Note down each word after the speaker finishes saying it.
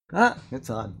Ah, it's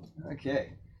on. Okay.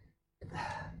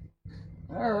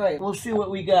 All right. We'll see what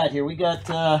we got here. We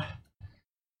got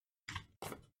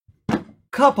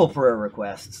couple prayer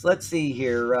requests. Let's see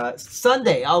here.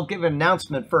 Sunday, I'll give an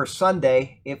announcement first.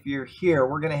 Sunday, if you're here,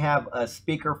 we're going to have a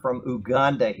speaker from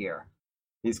Uganda here.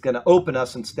 He's going to open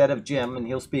us instead of Jim, and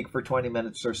he'll speak for 20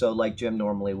 minutes or so like Jim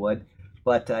normally would.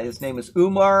 But his name is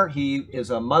Umar. He is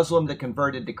a Muslim that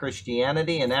converted to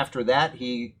Christianity, and after that,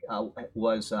 he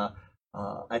was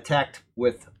attacked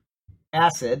with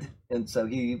acid, and so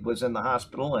he was in the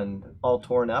hospital and all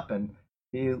torn up, and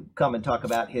he'll come and talk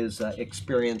about his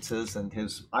experiences and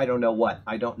his I don't know what.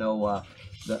 I don't know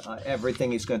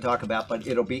everything he's going to talk about, but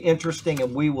it'll be interesting,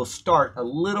 and we will start a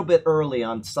little bit early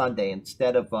on Sunday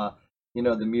instead of the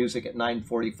music at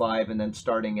 9:45 and then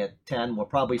starting at 10. We'll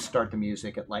probably start the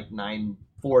music at like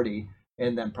 9:40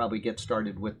 and then probably get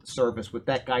started with the service with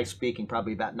that guy speaking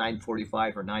probably about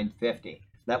 9:45 or 9:50.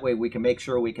 That way we can make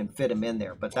sure we can fit him in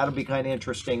there. But that'll be kind of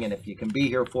interesting, and if you can be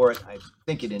here for it, I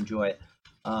think you'd enjoy it.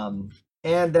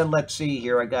 And then let's see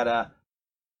here. I got a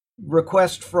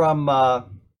request from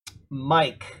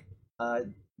Mike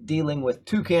dealing with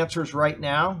two cancers right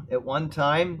now at one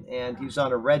time, and he's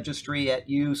on a registry at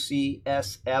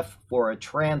UCSF for a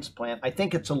transplant. I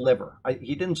think it's a liver.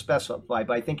 He didn't specify,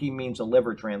 but I think he means a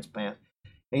liver transplant.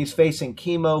 And he's facing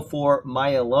chemo for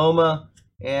myeloma,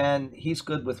 and he's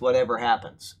good with whatever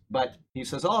happens. But he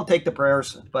says, I'll take the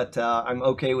prayers, but I'm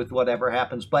okay with whatever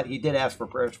happens. But he did ask for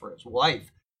prayers for his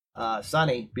wife,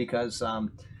 Sunny, because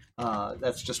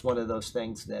that's just one of those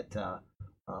things that,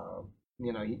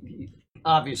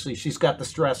 obviously she's got the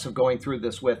stress of going through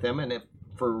this with him. And if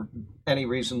for any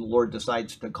reason the Lord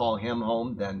decides to call him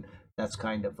home, then that's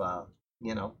kind of, a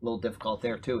little difficult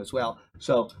there too as well.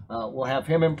 So we'll have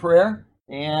him in prayer.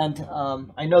 And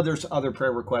I know there's other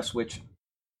prayer requests, which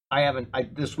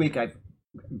this week I've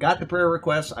got the prayer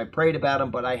requests. I prayed about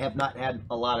them, but I have not had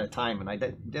a lot of time, and I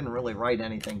didn't really write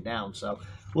anything down. So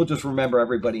we'll just remember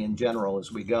everybody in general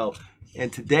as we go.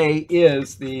 And today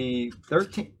is the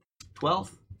 13th,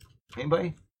 12th.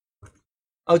 Anybody?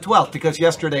 Oh, 12th, because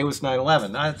yesterday was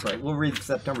 9/11. That's right. We'll read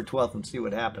September 12th and see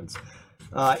what happens.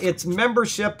 Its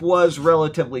membership was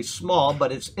relatively small,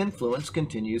 but its influence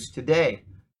continues today.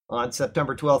 On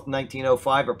September 12th,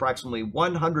 1905, approximately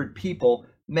 100 people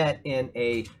met in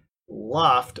a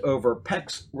loft over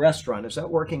Peck's Restaurant. Is that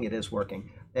working? It is working.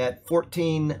 At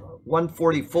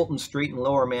 140 Fulton Street in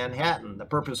Lower Manhattan. The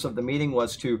purpose of the meeting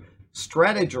was to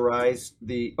strategize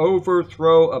the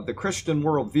overthrow of the Christian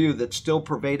worldview that still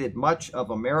pervaded much of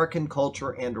American culture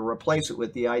and to replace it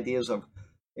with the ideas of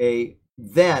a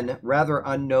then rather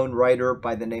unknown writer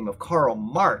by the name of Karl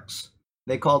Marx.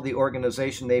 They called the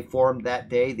organization they formed that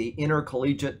day the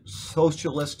Intercollegiate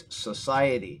Socialist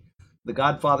Society. The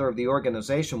godfather of the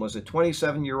organization was a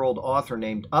 27-year-old author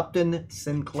named Upton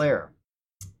Sinclair.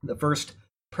 The first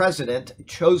president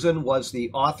chosen was the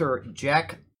author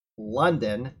Jack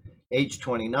London, age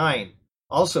 29.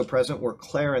 Also present were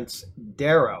Clarence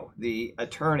Darrow, the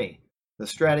attorney. The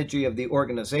strategy of the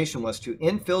organization was to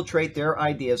infiltrate their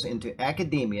ideas into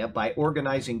academia by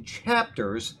organizing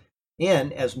chapters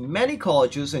in as many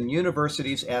colleges and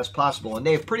universities as possible. And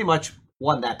they have pretty much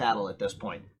won that battle at this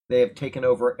point. They have taken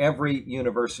over every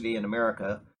university in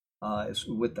America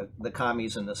with the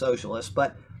commies and the socialists.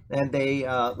 And they,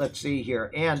 let's see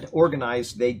here, and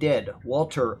organized, they did.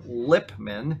 Walter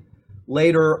Lippmann,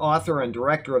 later author and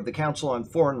director of the Council on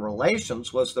Foreign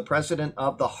Relations, was the president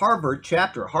of the Harvard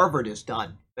chapter. Harvard is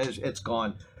done. It's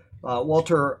gone.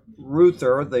 Walter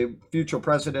Reuther, the future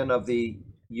president of the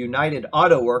United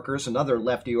Auto Workers, another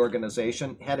lefty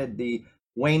organization, headed the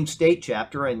Wayne State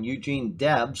chapter, and Eugene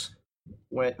Debs,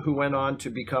 who went on to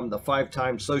become the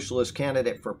 5-time socialist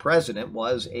candidate for president,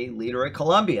 was a leader at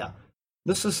Columbia.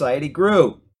 The society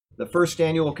grew. The first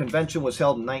annual convention was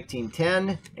held in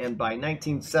 1910, and by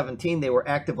 1917 they were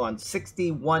active on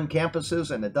 61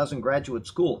 campuses and a dozen graduate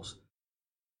schools.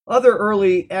 Other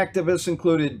early activists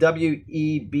included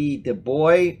W.E.B. Du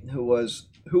Bois,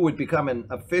 who would become an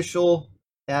official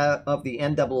of the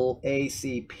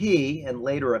NAACP and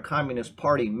later a Communist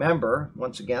Party member,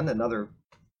 once again another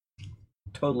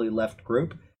totally left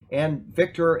group, and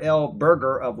Victor L.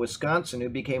 Berger of Wisconsin, who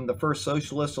became the first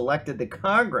socialist elected to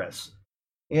Congress.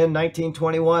 In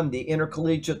 1921, the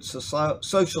Intercollegiate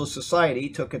Socialist Society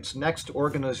took its next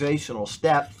organizational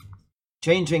step,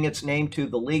 changing its name to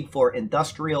the League for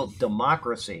Industrial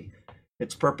Democracy.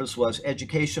 Its purpose was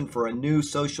education for a new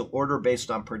social order based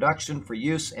on production for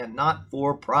use and not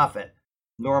for profit.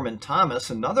 Norman Thomas,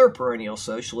 another perennial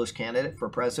socialist candidate for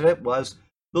president, was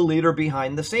the leader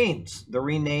behind the scenes. The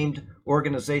renamed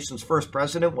organization's first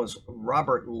president was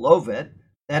Robert Lovett,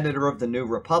 editor of the New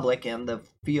Republic, and the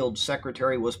field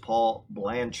secretary was Paul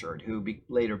Blanchard, who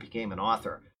later became an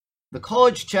author. The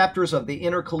college chapters of the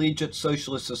Intercollegiate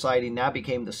Socialist Society now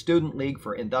became the Student League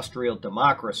for Industrial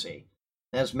Democracy.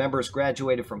 As members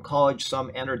graduated from college,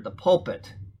 some entered the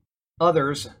pulpit,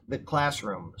 others the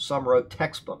classroom. Some wrote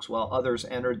textbooks, while others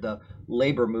entered the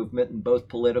labor movement in both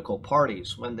political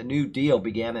parties. When the New Deal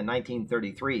began in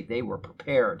 1933, they were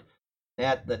prepared.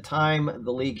 At the time,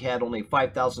 the League had only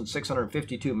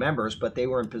 5,652 members, but they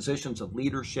were in positions of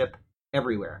leadership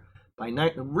everywhere.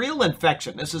 Real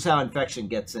infection, this is how infection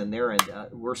gets in there, and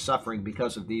we're suffering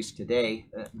because of these today.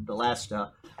 The last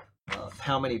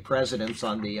how many presidents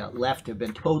on the left have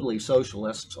been totally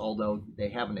socialists, although they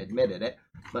haven't admitted it.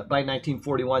 But by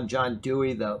 1941, John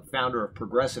Dewey, the founder of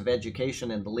progressive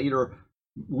education and the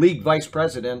League vice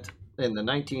president in the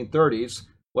 1930s,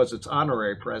 was its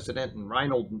honorary president, and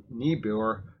Reinhold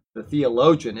Niebuhr, the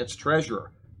theologian, its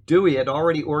treasurer. Dewey had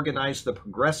already organized the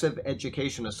Progressive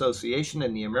Education Association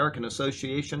and the American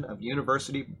Association of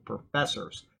University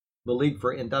Professors. The League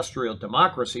for Industrial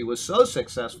Democracy was so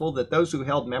successful that those who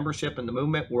held membership in the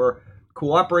movement were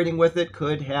cooperating with it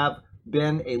could have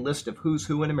been a list of who's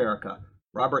who in America.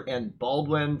 Robert N.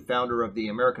 Baldwin, founder of the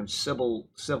American Civil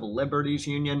Liberties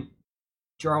Union,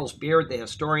 Charles Beard, the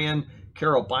historian,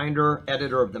 Carol Binder,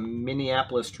 editor of the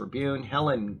Minneapolis Tribune,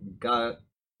 Helen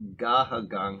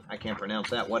Gahagung, I can't pronounce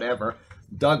that, whatever,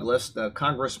 Douglas, the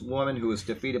congresswoman who was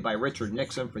defeated by Richard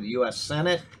Nixon for the U.S.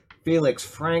 Senate, Felix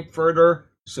Frankfurter,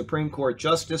 Supreme Court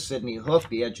Justice, Sidney Hook,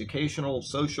 the educational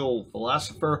social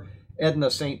philosopher, Edna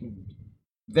St.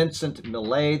 Vincent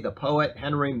Millay, the poet,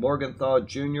 Henry Morgenthau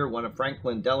Jr., one of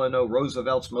Franklin Delano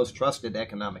Roosevelt's most trusted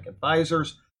economic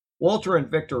advisors, Walter and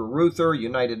Victor Reuther,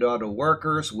 United Auto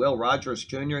Workers, Will Rogers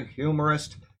Jr.,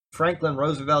 humorist, Franklin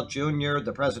Roosevelt Jr.,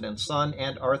 the president's son,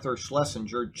 and Arthur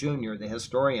Schlesinger Jr., the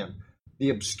historian. The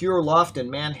obscure loft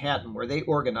in Manhattan where they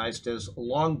organized has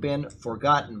long been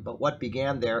forgotten, but what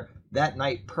began there that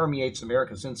night permeates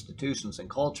America's institutions and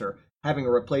culture, having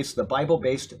replaced the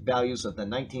Bible-based values of the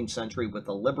 19th century with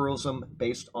a liberalism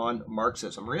based on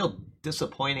Marxism. Real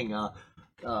disappointing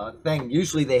thing.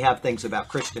 Usually they have things about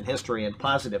Christian history and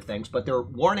positive things, but they're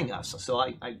warning us. So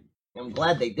I am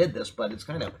glad they did this, but it's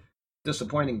kind of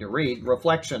disappointing to read.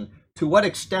 Reflection: to what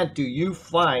extent do you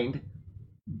feel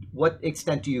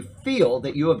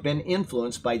that you have been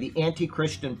influenced by the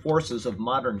anti-Christian forces of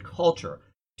modern culture?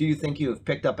 Do you think you have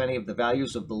picked up any of the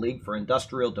values of the League for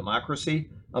Industrial Democracy?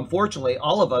 Unfortunately,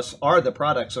 all of us are the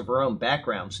products of our own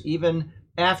backgrounds. Even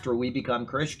after we become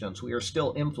Christians, we are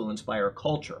still influenced by our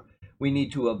culture. We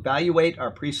need to evaluate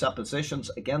our presuppositions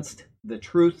against the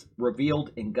truth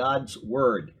revealed in God's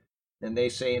Word. And they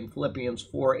say in Philippians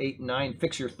 4:8-9,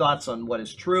 fix your thoughts on what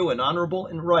is true and honorable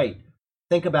and right.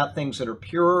 Think about things that are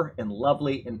pure and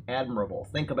lovely and admirable.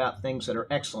 Think about things that are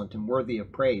excellent and worthy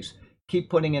of praise. Keep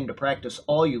putting into practice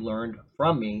all you learned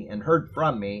from me and heard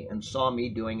from me and saw me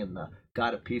doing, and the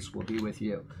God of peace will be with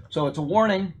you. So it's a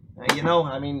warning.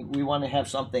 We want to have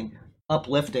something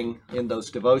uplifting in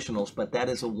those devotionals, but that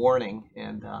is a warning,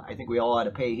 and I think we all ought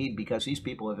to pay heed because these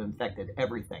people have infected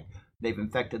everything. They've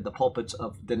infected the pulpits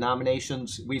of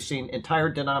denominations. We've seen entire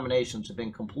denominations have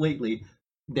been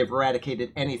they've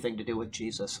eradicated anything to do with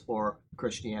Jesus or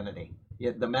Christianity.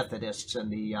 The Methodists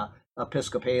and the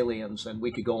Episcopalians, and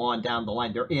we could go on down the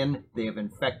line. They have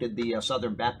infected the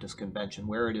Southern Baptist Convention,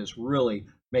 where it is really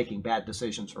making bad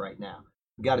decisions right now.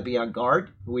 We got to be on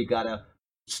guard. We got to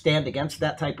stand against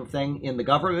that type of thing in the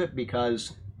government,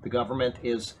 because the government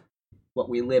is what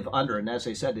we live under. And as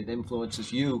I said, it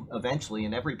influences you eventually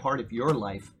in every part of your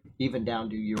life, even down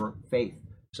to your faith.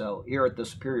 So here at the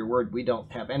Superior Word, we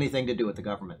don't have anything to do with the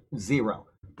government. Zero.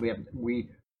 We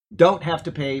don't have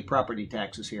to pay property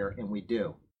taxes here, and we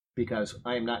do, because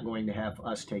I am not going to have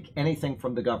us take anything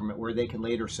from the government where they can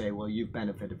later say, well, you've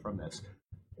benefited from this.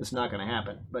 It's not going to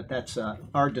happen. But that's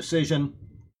our decision.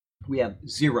 We have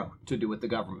zero to do with the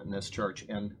government in this church,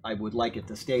 and I would like it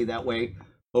to stay that way.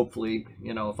 Hopefully,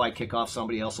 if I kick off,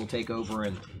 somebody else will take over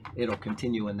and it'll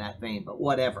continue in that vein. But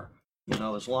whatever,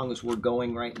 as long as we're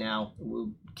going right now,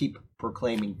 we'll keep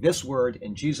proclaiming this word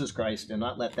in Jesus Christ and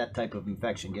not let that type of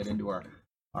infection get into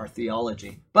our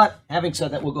theology. But having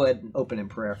said that, we'll go ahead and open in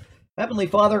prayer. Heavenly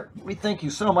Father, we thank you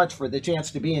so much for the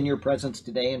chance to be in your presence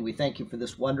today, and we thank you for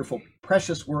this wonderful,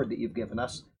 precious word that you've given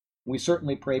us. We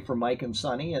certainly pray for Mike and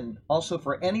Sonny, and also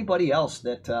for anybody else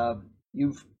that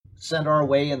you've sent our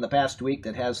way in the past week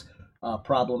that has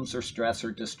problems or stress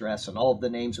or distress, and all of the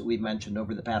names that we've mentioned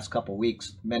over the past couple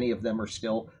weeks. Many of them are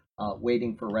still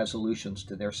waiting for resolutions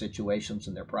to their situations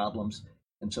and their problems.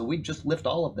 And so we just lift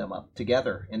all of them up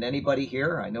together. And anybody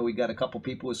here, I know we got a couple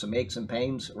people with some aches and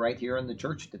pains right here in the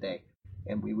church today.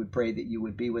 And we would pray that you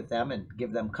would be with them and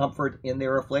give them comfort in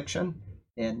their affliction.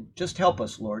 And just help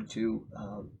us, Lord, to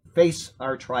face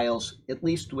our trials, at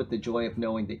least with the joy of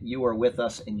knowing that you are with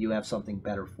us and you have something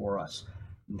better for us.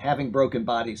 And having broken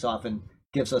bodies often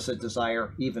gives us a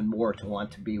desire even more to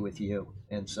want to be with you.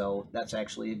 And so that's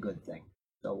actually a good thing.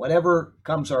 So whatever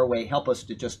comes our way, help us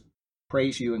to just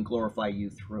praise you and glorify you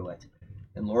through it.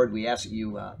 And Lord, we ask that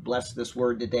you bless this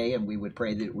word today, and we would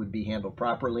pray that it would be handled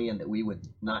properly and that we would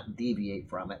not deviate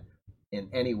from it in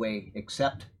any way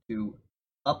except to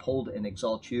uphold and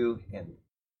exalt you and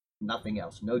nothing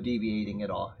else. No deviating at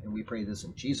all. And we pray this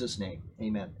in Jesus' name.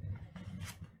 Amen.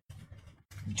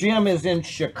 Jim is in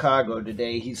Chicago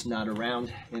today. He's not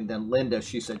around. And then Linda,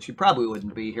 she said she probably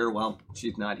wouldn't be here. Well,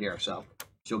 she's not here, so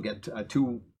she'll get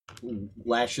 2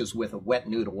 lashes with a wet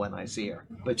noodle when I see her.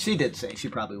 But she did say she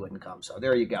probably wouldn't come, so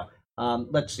there you go.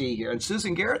 Let's see here. And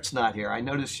Susan Garrett's not here. I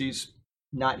noticed she's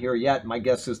not here yet. My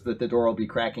guess is that the door will be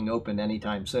cracking open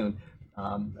anytime soon.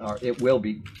 Or it will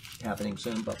be happening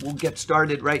soon. But we'll get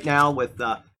started right now with...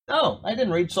 Oh, I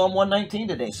didn't read Psalm 119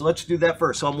 today, so let's do that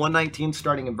first. Psalm 119,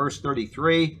 starting in verse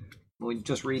 33. We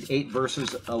just read 8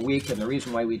 verses a week, and the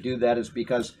reason why we do that is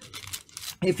because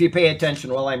if you pay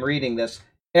attention while I'm reading this,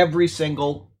 every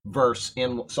single verse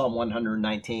in Psalm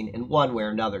 119, in one way or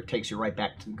another, takes you right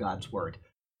back to God's word.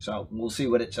 So we'll see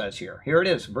what it says here. Here it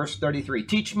is, verse 33.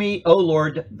 Teach me, O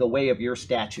Lord, the way of your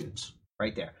statutes.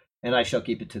 Right there. And I shall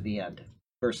keep it to the end.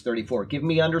 Verse 34. Give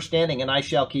me understanding, and I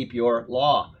shall keep your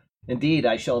law. Indeed,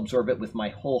 I shall observe it with my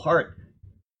whole heart.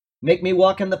 Make me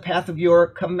walk in the path of your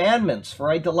commandments,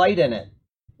 for I delight in it.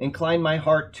 Incline my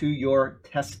heart to your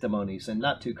testimonies, and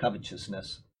not to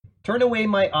covetousness. Turn away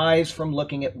my eyes from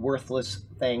looking at worthless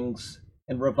things,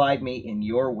 and revive me in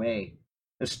your way.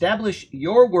 Establish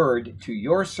your word to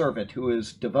your servant who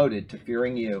is devoted to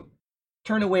fearing you.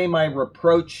 Turn away my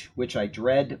reproach, which I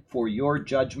dread, for your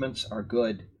judgments are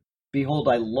good. Behold,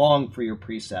 I long for your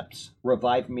precepts.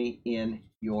 Revive me in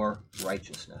your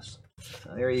righteousness.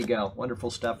 So there you go. Wonderful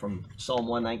stuff from Psalm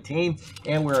 119.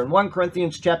 And we're in 1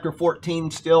 Corinthians chapter 14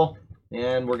 still.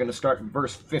 And we're going to start in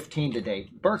verse 15 today.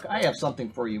 Burke, I have something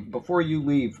for you. Before you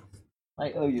leave,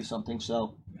 I owe you something,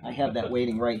 so I have that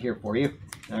waiting right here for you.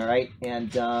 All right.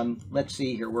 And let's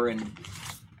see here. We're in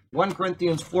 1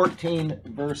 Corinthians 14,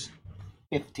 verse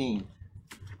 15.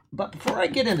 But before I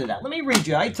get into that, let me read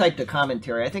you. I typed a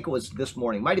commentary. I think it was this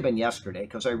morning. Might have been yesterday,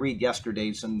 because I read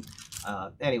yesterday's. And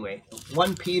anyway,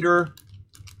 1 Peter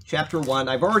chapter 1.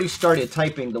 I've already started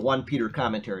typing the 1 Peter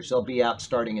commentaries. They'll be out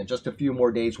starting in just a few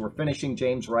more days. We're finishing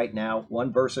James right now,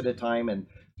 one verse at a time. And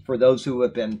for those who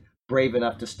have been brave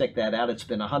enough to stick that out, it's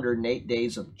been 108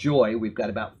 days of joy. We've got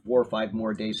about 4 or 5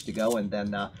 more days to go. And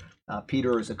then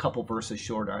Peter is a couple verses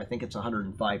shorter. I think it's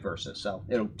 105 verses, so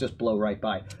it'll just blow right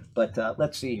by. But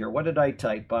let's see here. What did I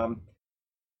type?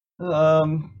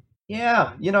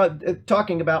 Yeah,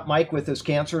 talking about Mike with his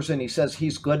cancers, and he says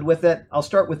he's good with it. I'll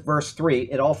start with verse 3.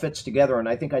 It all fits together, and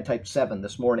I think I typed 7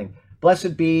 this morning.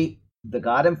 Blessed be the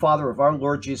God and Father of our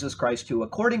Lord Jesus Christ, who,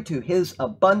 according to his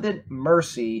abundant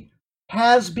mercy,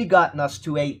 has begotten us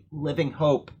to a living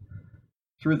hope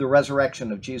through the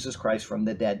resurrection of Jesus Christ from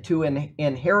the dead, to an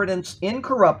inheritance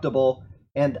incorruptible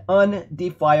and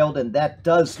undefiled, and that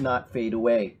does not fade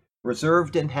away,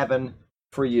 reserved in heaven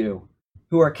for you,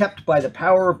 who are kept by the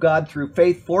power of God through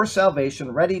faith for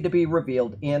salvation, ready to be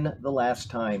revealed in the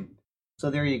last time. So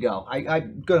there you go.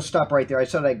 I'm going to stop right there. I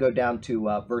said I'd go down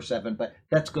to verse 7, but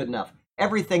that's good enough.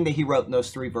 Everything that he wrote in those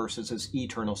 3 verses is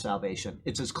eternal salvation.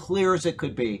 It's as clear as it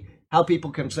could be. How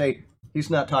people can say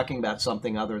he's not talking about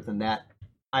something other than that,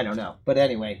 I don't know. But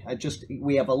anyway,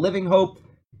 we have a living hope.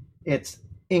 It's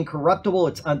incorruptible.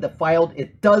 It's undefiled.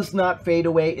 It does not fade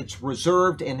away. It's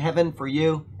reserved in heaven for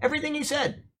you. Everything he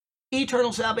said.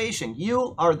 Eternal salvation.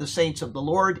 You are the saints of the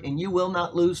Lord, and you will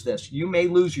not lose this. You may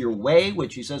lose your way,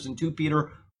 which he says in 2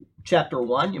 Peter chapter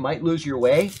 1. You might lose your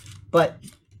way, but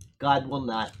God will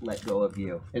not let go of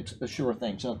you. It's a sure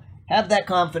thing. So have that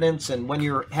confidence, and when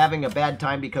you're having a bad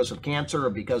time because of cancer or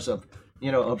because of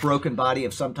a broken body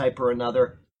of some type or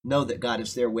another, know that God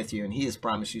is there with you, and he has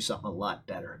promised you something a lot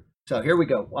better. So here we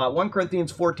go. 1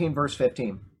 Corinthians 14, verse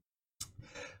 15.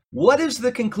 What is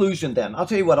the conclusion then? I'll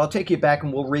tell you what, I'll take you back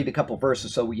and we'll read a couple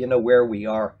verses so you know where we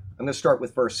are. I'm going to start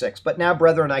with verse 6. But now,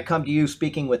 brethren, I come to you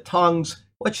speaking with tongues.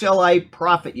 What shall I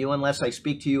profit you unless I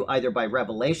speak to you either by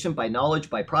revelation, by knowledge,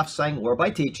 by prophesying, or by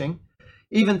teaching?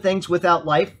 Even things without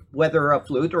life, whether a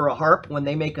flute or a harp, when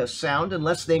they make a sound,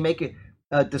 unless they make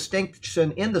a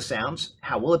distinction in the sounds,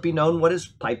 how will it be known what is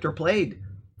piped or played?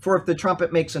 For if the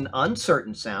trumpet makes an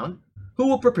uncertain sound, who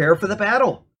will prepare for the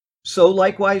battle? So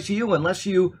likewise you, unless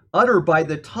you utter by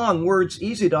the tongue words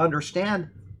easy to understand,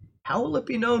 how will it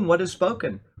be known what is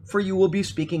spoken? For you will be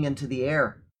speaking into the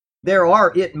air. There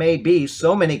are, it may be,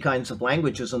 so many kinds of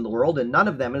languages in the world, and none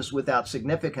of them is without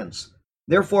significance.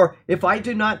 Therefore, if I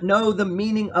do not know the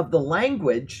meaning of the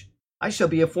language, I shall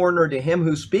be a foreigner to him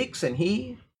who speaks, and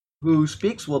he who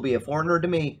speaks will be a foreigner to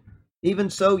me. Even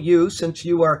so you, since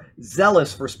you are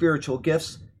zealous for spiritual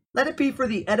gifts, let it be for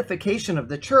the edification of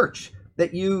the church,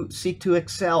 that you seek to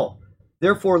excel.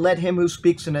 Therefore, let him who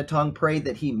speaks in a tongue pray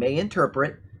that he may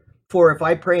interpret. For if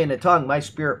I pray in a tongue, my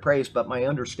spirit prays, but my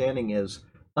understanding is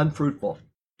unfruitful.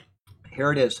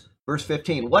 Here it is, verse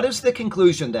 15. What is the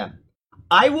conclusion then?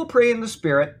 I will pray in the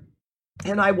spirit,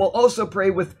 and I will also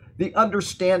pray with the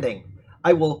understanding.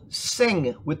 I will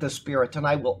sing with the spirit, and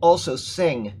I will also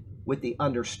sing with the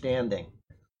understanding.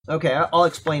 Okay, I'll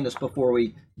explain this before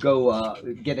we go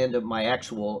get into my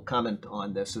actual comment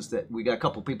on this, is that we got a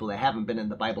couple people that haven't been in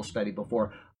the Bible study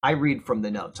before. I read from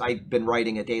the notes. I've been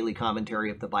writing a daily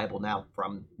commentary of the Bible now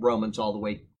from Romans all the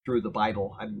way through the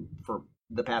Bible for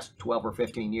the past 12 or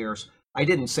 15 years. I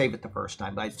didn't save it the first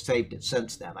time, but I've saved it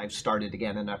since then. I've started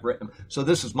again and I've written. So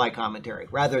this is my commentary.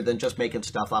 Rather than just making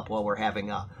stuff up while we're having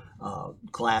a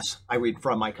class, I read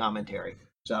from my commentary.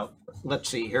 So let's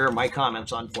see, here are my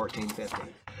comments on 14:15.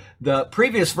 The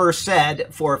previous verse said,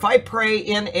 for if I pray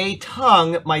in a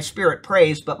tongue, my spirit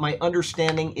prays, but my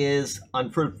understanding is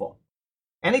unfruitful.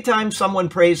 Anytime someone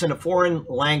prays in a foreign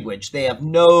language, they have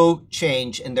no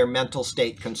change in their mental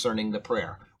state concerning the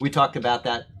prayer. We talked about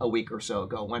that a week or so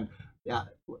ago when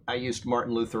I used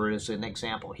Martin Luther as an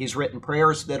example. He's written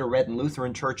prayers that are read in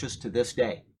Lutheran churches to this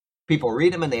day. People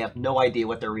read them and they have no idea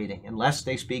what they're reading. Unless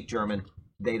they speak German,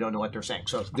 they don't know what they're saying.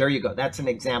 So there you go. That's an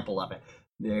example of it.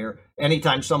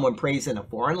 Anytime someone prays in a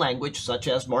foreign language, such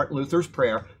as Martin Luther's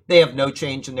prayer, they have no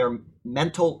change in their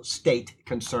mental state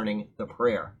concerning the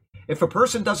prayer. If a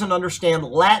person doesn't understand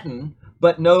Latin,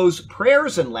 but knows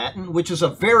prayers in Latin, which is a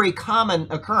very common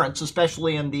occurrence,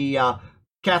 especially in the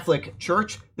Catholic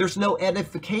Church, there's no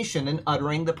edification in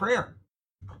uttering the prayer.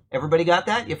 Everybody got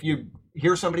that? If you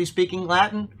hear somebody speaking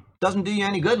Latin, doesn't do you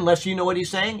any good unless you know what he's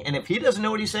saying. And if he doesn't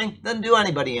know what he's saying, doesn't do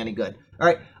anybody any good. All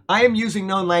right. I am using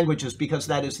known languages because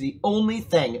that is the only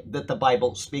thing that the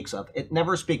Bible speaks of. It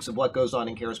never speaks of what goes on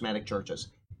in charismatic churches,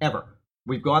 ever.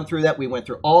 We've gone through that. We went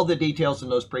through all the details in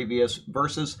those previous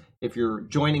verses. If you're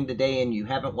joining today and you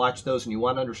haven't watched those and you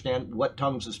want to understand what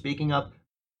tongues is speaking of,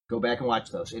 go back and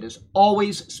watch those. It is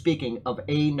always speaking of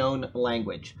a known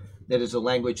language. That is a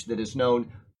language that is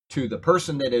known to the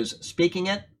person that is speaking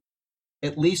it.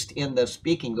 At least in the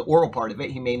speaking, the oral part of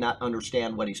it, he may not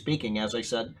understand what he's speaking, as I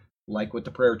said, like with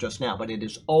the prayer just now, but it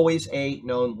is always a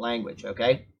known language,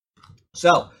 okay?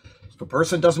 So, if a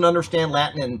person doesn't understand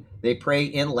Latin and they pray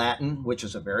in Latin, which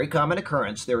is a very common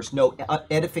occurrence, there's no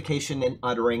edification in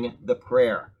uttering the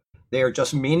prayer. They are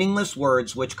just meaningless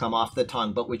words which come off the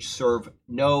tongue, but which serve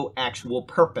no actual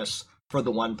purpose for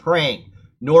the one praying,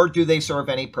 nor do they serve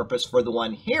any purpose for the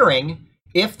one hearing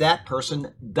if that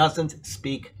person doesn't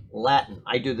speak Latin.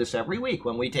 I do this every week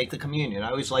when we take the communion. I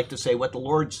always like to say what the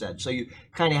Lord said, so you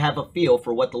kind of have a feel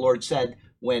for what the Lord said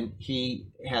when he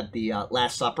had the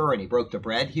Last Supper and he broke the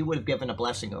bread. He would have given a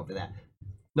blessing over that.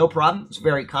 No problem. It's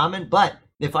very common, but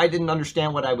if I didn't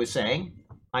understand what I was saying,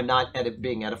 I'm not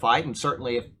being edified, and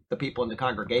certainly if the people in the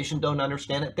congregation don't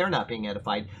understand it, they're not being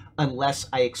edified unless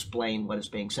I explain what is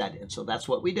being said. And so that's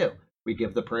what we do. We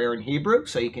give the prayer in Hebrew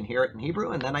so you can hear it in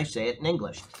Hebrew, and then I say it in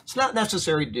English. It's not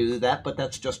necessary to do that, but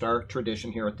that's just our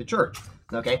tradition here at the church.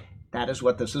 Okay, that is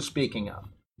what this is speaking of.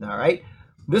 All right,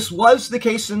 this was the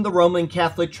case in the Roman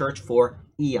Catholic Church for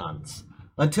eons.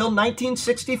 Until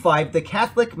 1965, the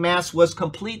Catholic Mass was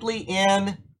completely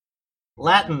in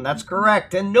Latin. That's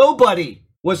correct, and nobody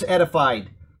was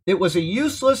edified. It was a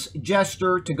useless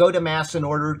gesture to go to Mass in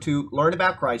order to learn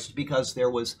about Christ because there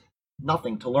was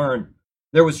nothing to learn.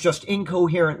 There was just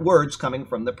incoherent words coming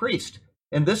from the priest.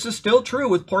 And this is still true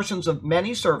with portions of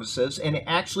many services, and it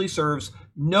actually serves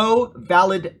no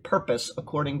valid purpose,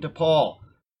 according to Paul.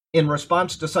 In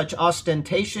response to such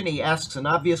ostentation, he asks an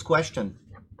obvious question.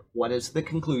 What is the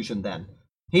conclusion then?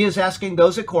 He is asking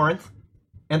those at Corinth,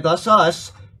 and thus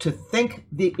us, to think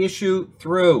the issue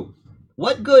through.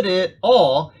 What good at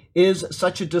all is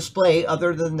such a display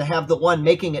other than to have the one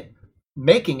making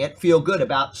it feel good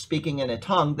about speaking in a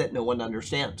tongue that no one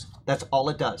understands? That's all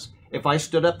it does. If I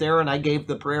stood up there and I gave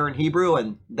the prayer in Hebrew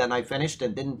and then I finished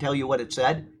and didn't tell you what it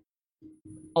said,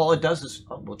 all it does is,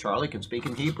 oh, well, Charlie can speak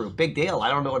in Hebrew. Big deal. I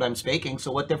don't know what I'm speaking,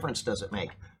 so what difference does it make?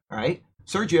 All right?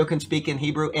 Sergio can speak in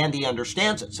Hebrew and he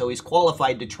understands it, so he's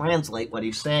qualified to translate what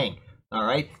he's saying. All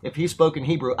right. If he spoke in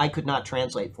Hebrew, I could not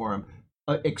translate for him,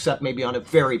 except maybe on a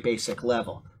very basic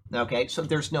level. Okay. So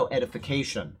there's no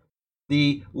edification.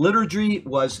 The liturgy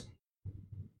was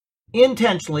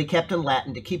intentionally kept in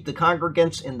Latin to keep the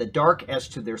congregants in the dark as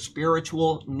to their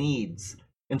spiritual needs.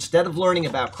 Instead of learning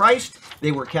about Christ,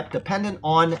 they were kept dependent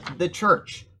on the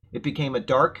church. It became a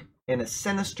dark and a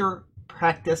sinister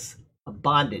practice of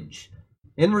bondage.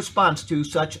 In response to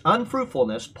such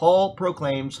unfruitfulness, Paul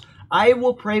proclaims, I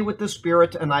will pray with the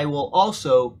Spirit, and I will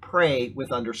also pray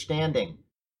with understanding.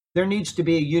 There needs to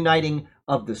be a uniting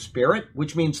of the Spirit,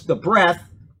 which means the breath,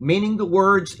 meaning the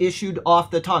words issued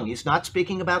off the tongue. He's not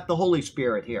speaking about the Holy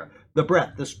Spirit here. The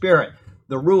breath, the Spirit,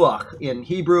 the ruach. In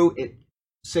Hebrew, it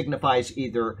signifies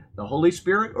either the Holy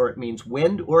Spirit, or it means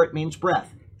wind, or it means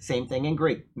breath. Same thing in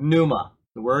Greek. Pneuma.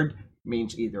 The word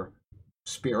means either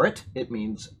spirit, it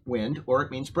means wind, or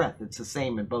it means breath. It's the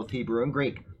same in both Hebrew and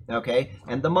Greek. Okay?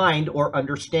 And the mind, or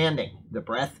understanding. The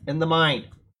breath and the mind.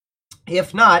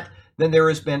 If not, then there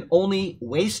has been only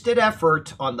wasted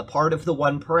effort on the part of the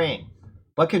one praying.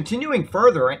 But continuing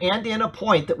further, and in a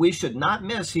point that we should not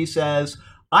miss, he says,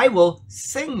 I will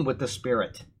sing with the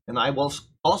Spirit, and I will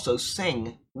also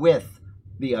sing with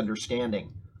the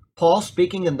understanding. Paul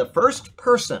speaking in the first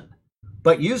person,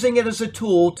 but using it as a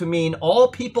tool to mean all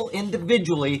people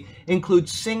individually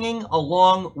includes singing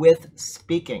along with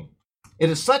speaking. It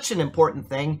is such an important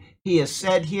thing, he has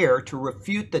said here, to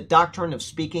refute the doctrine of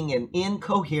speaking in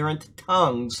incoherent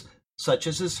tongues, such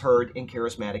as is heard in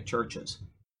charismatic churches.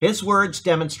 His words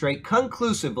demonstrate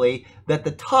conclusively that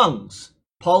the tongues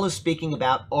Paul is speaking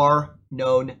about are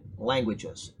known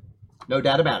languages. No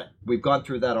doubt about it. We've gone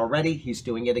through that already. He's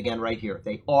doing it again right here.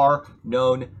 They are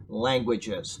known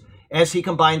languages. As he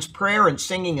combines prayer and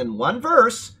singing in one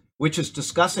verse, which is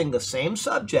discussing the same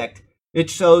subject, it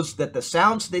shows that the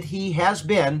sounds that he has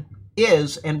been,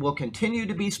 is, and will continue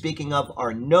to be speaking of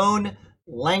are known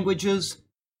languages,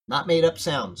 not made-up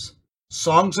sounds.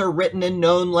 Songs are written in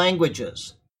known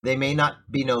languages. They may not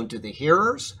be known to the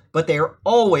hearers, but they are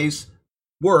always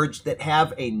words that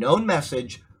have a known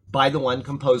message by the one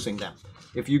composing them.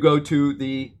 If you go to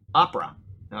the opera,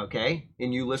 okay,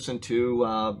 and you listen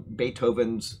to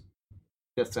Beethoven's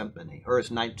Fifth Symphony or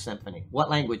his Ninth Symphony, what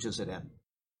language is it in?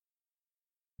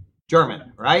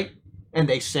 German, right? And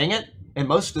they sing it, and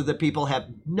most of the people have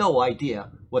no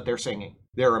idea what they're singing.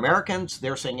 They're Americans,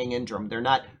 they're singing in German.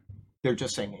 They're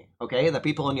just singing, okay? The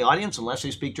people in the audience, unless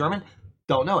they speak German,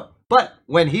 don't know it. But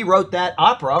when he wrote that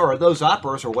opera, or those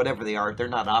operas, or whatever they are, they're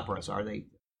not operas, are they?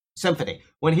 Symphony.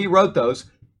 When he wrote those,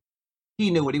 he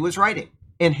knew what he was writing.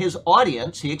 And his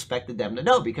audience, he expected them to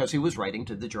know because he was writing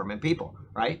to the German people,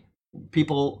 right?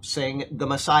 People sing the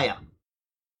Messiah.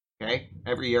 Okay?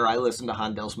 Every year I listen to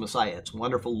Handel's Messiah. It's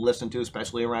wonderful to listen to,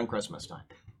 especially around Christmas time.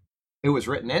 It was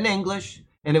written in English,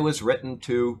 and it was written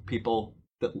to people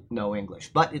that know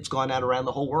English. But it's gone out around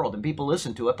the whole world, and people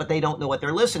listen to it, but they don't know what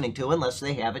they're listening to unless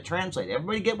they have it translated.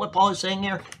 Everybody get what Paul is saying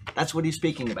here? That's what he's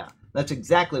speaking about. That's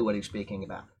exactly what he's speaking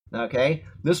about. Okay?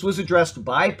 This was addressed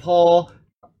by Paul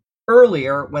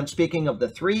earlier when speaking of the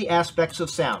three aspects of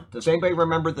sound. Does anybody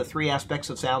remember the three aspects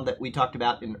of sound that we talked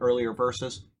about in earlier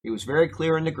verses? It was very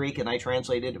clear in the Greek, and I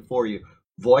translated it for you.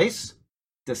 Voice,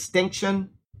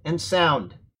 distinction, and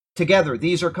sound. Together,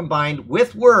 these are combined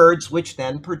with words, which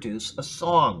then produce a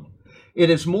song. It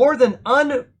is more than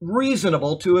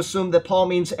unreasonable to assume that Paul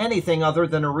means anything other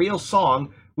than a real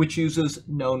song which uses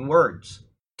known words.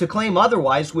 To claim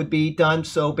otherwise would be done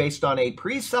so based on a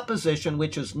presupposition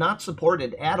which is not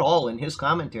supported at all in his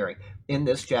commentary in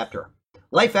this chapter.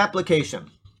 Life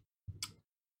application.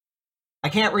 I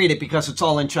can't read it because it's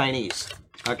all in Chinese.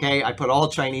 Okay, I put all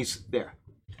Chinese there.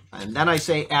 And then I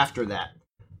say after that,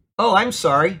 oh, I'm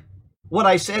sorry. What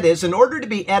I said is, in order to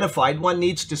be edified, one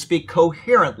needs to speak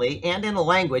coherently and in a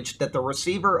language that the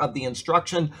receiver of the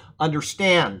instruction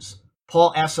understands.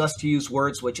 Paul asks us to use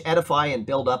words which edify and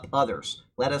build up others.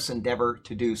 Let us endeavor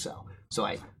to do so. So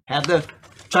I have the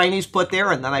Chinese put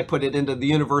there, and then I put it into the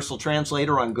Universal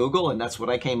Translator on Google, and that's what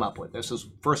I came up with. This is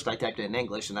first I typed it in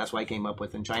English, and that's what I came up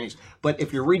with in Chinese. But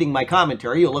if you're reading my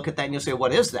commentary, you'll look at that and you'll say,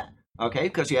 what is that? Okay,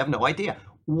 because you have no idea.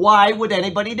 Why would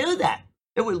anybody do that?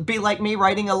 It would be like me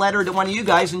writing a letter to one of you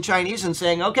guys in Chinese and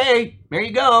saying, okay, there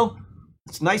you go.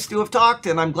 It's nice to have talked,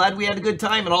 and I'm glad we had a good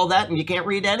time and all that, and you can't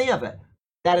read any of it.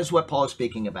 That is what Paul is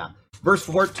speaking about. Verse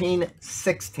 14,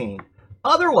 16.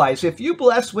 Otherwise, if you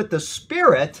bless with the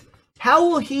Spirit, how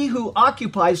will he who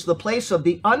occupies the place of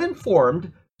the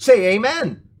uninformed say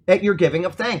amen at your giving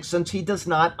of thanks, since he does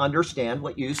not understand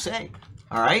what you say?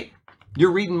 All right?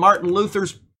 You're reading Martin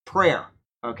Luther's prayer,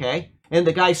 okay? And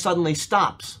the guy suddenly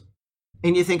stops.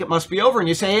 And you think it must be over, and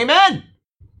you say amen.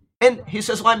 And he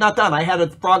says, well, I'm not done. I had a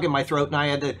frog in my throat and I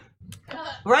had to,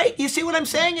 right? You see what I'm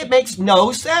saying? It makes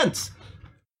no sense.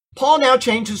 Paul now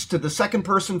changes to the second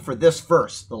person for this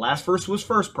verse. The last verse was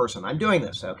first person. I'm doing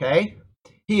this, okay?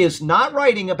 He is not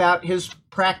writing about his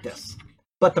practice,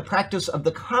 but the practice of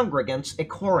the congregants at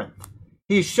Corinth.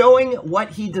 He's showing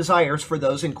what he desires for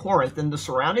those in Corinth in the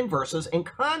surrounding verses and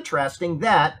contrasting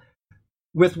that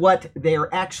with what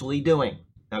they're actually doing,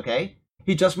 okay?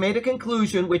 He just made a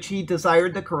conclusion which he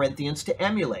desired the Corinthians to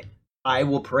emulate. I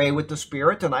will pray with the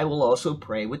Spirit, and I will also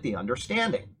pray with the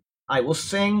understanding. I will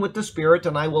sing with the Spirit,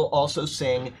 and I will also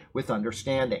sing with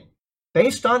understanding.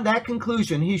 Based on that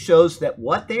conclusion, he shows that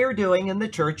what they are doing in the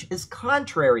church is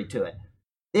contrary to it.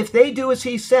 If they do as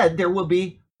he said, there will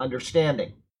be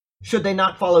understanding. Should they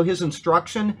not follow his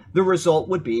instruction, the result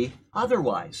would be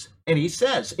otherwise. And he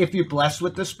says, if you bless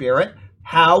with the Spirit,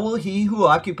 how will he who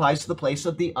occupies the place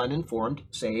of the uninformed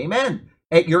say amen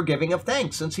at your giving of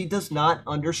thanks, since he does not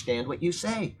understand what you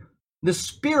say? The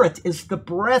Spirit is the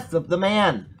breath of the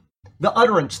man, the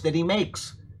utterance that he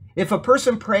makes. If a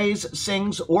person prays,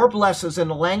 sings, or blesses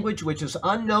in a language which is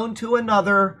unknown to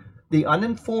another, the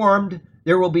uninformed,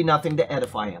 there will be nothing to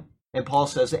edify him. And Paul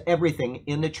says that everything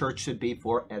in the church should be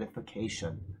for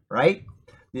edification, right?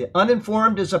 The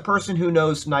uninformed is a person who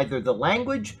knows neither the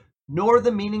language nor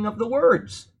the meaning of the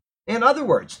words. In other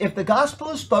words, if the gospel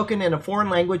is spoken in a foreign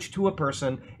language to a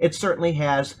person, it certainly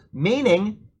has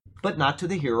meaning, but not to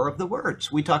the hearer of the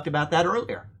words. We talked about that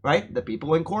earlier, right? The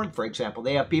people in Corinth, for example,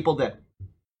 they have people that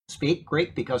speak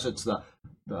Greek because it's the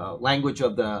language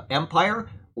of the empire.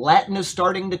 Latin is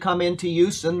starting to come into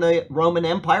use in the Roman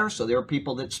Empire, so there are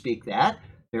people that speak that.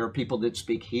 There are people that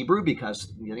speak Hebrew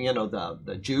because, you know,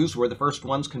 the Jews were the first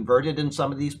ones converted in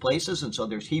some of these places, and so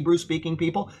there's Hebrew-speaking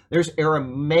people. There's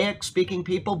Aramaic-speaking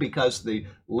people because the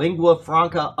lingua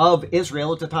franca of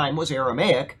Israel at the time was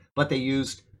Aramaic, but they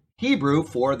used Hebrew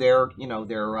for their, you know,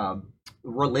 their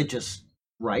religious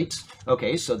rites.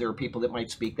 Okay, so there are people that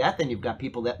might speak that. Then you've got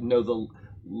people that know the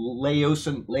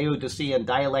Laodicean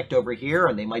dialect over here,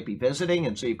 and they might be visiting,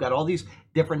 and so you've got all these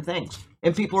different things.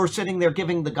 And people are sitting there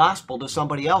giving the gospel to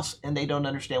somebody else, and they don't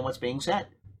understand what's being said.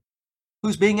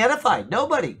 Who's being edified?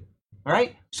 Nobody. All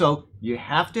right? So you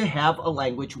have to have a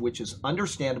language which is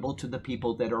understandable to the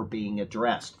people that are being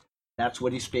addressed. That's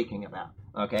what he's speaking about.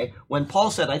 Okay? When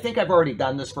Paul said, I think I've already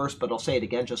done this verse, but I'll say it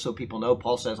again just so people know,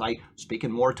 Paul says, I speak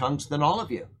in more tongues than all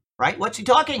of you. Right? What's he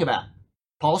talking about?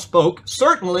 Paul spoke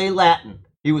certainly Latin.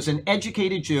 He was an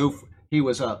educated Jew. He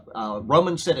was a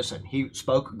Roman citizen. He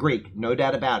spoke Greek, no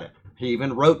doubt about it. He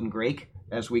even wrote in Greek,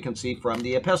 as we can see from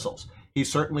the epistles. He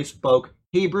certainly spoke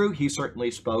Hebrew. He certainly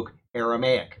spoke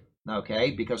Aramaic, okay?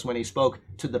 Because when he spoke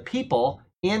to the people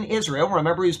in Israel,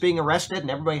 remember he was being arrested and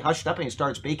everybody hushed up and he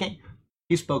started speaking?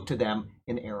 He spoke to them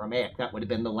in Aramaic. That would have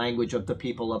been the language of the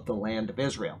people of the land of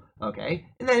Israel, okay?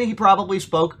 And then he probably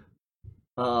spoke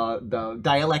the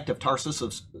dialect of Tarsus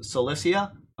of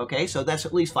Cilicia. Okay, so that's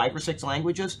at least 5 or 6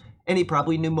 languages, and he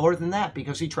probably knew more than that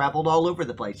because he traveled all over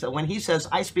the place. So when he says,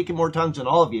 I speak in more tongues than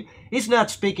all of you, he's not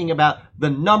speaking about the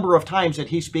number of times that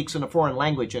he speaks in a foreign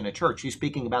language in a church. He's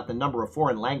speaking about the number of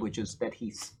foreign languages that he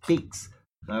speaks.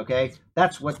 Okay,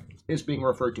 that's what is being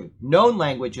referred to. Known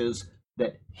languages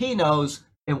that he knows,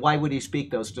 and why would he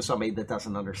speak those to somebody that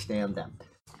doesn't understand them?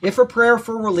 If a prayer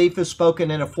for relief is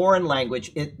spoken in a foreign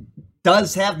language, it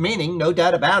does have meaning, no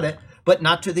doubt about it, but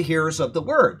not to the hearers of the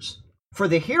words. For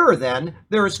the hearer, then,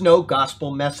 there is no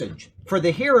gospel message. For the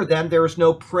hearer, then, there is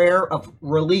no prayer of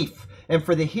relief. And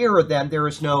for the hearer, then, there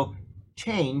is no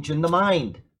change in the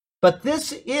mind. But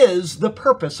this is the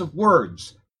purpose of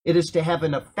words. It is to have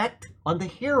an effect on the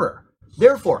hearer.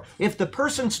 Therefore, if the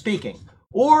person speaking,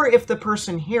 or if the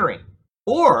person hearing,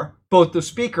 or both the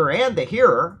speaker and the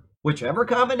hearer, whichever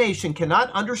combination cannot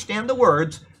understand the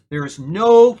words, there is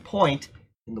no point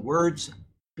in the words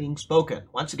being spoken.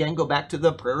 Once again, go back to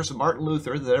the prayers of Martin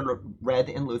Luther that are read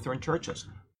in Lutheran churches.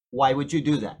 Why would you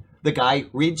do that? The guy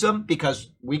reads them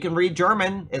because we can read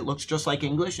German. It looks just like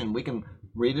English, and we can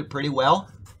read it pretty well.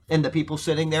 And the people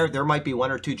sitting there, there might be 1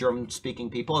 or 2 German-speaking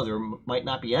people, or there might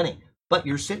not be any. But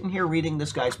you're sitting here reading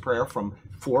this guy's prayer from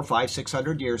 400, 500,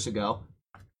 600 years ago.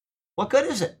 What good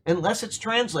is it? Unless it's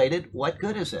translated, what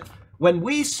good is it? When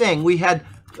we sing, we had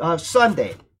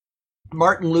Sunday,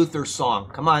 Martin Luther's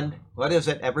song. Come on. What is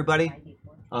it, everybody?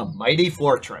 A Mighty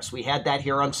Fortress. We had that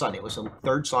here on Sunday. It was the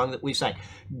 3rd song that we sang.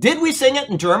 Did we sing it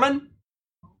in German?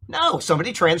 No,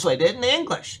 somebody translated it in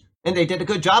English. And they did a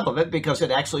good job of it because it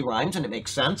actually rhymes and it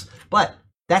makes sense. But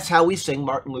that's how we sing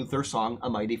Martin Luther's song, A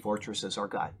Mighty Fortress is Our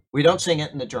God. We don't sing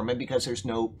it in the German because there's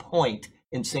no point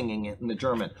in singing it in the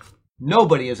German.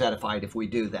 Nobody is edified if we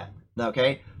do that.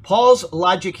 Okay? Paul's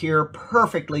logic here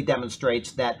perfectly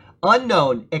demonstrates that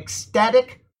unknown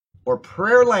ecstatic or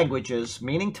prayer languages,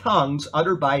 meaning tongues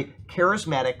uttered by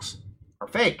charismatics, are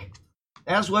fake.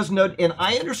 As was noted, and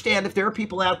I understand if there are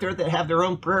people out there that have their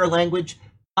own prayer language,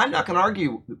 I'm not going to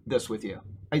argue this with you.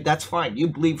 That's fine. You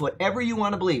believe whatever you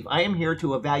want to believe. I am here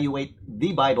to evaluate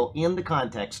the Bible in the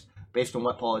context based on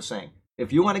what Paul is saying.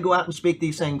 If you want to go out and speak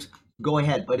these things, go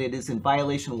ahead, but it is in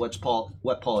violation of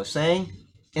what Paul is saying,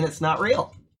 and it's not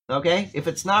real. Okay? If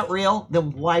it's not real,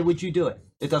 then why would you do it?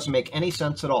 It doesn't make any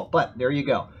sense at all. But there you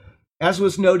go. As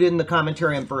was noted in the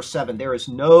commentary on verse 7, there is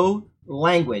no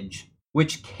language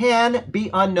which can be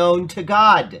unknown to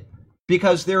God,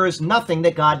 because there is nothing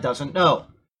that God doesn't know.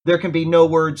 There can be no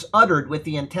words uttered with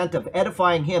the intent of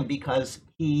edifying him, because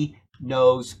he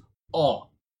knows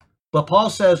all. But Paul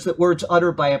says that words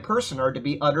uttered by a person are to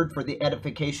be uttered for the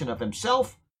edification of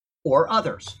himself or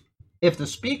others. If the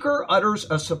speaker utters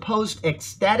a supposed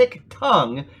ecstatic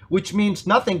tongue, which means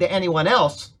nothing to anyone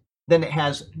else, then it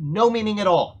has no meaning at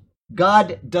all.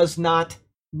 God does not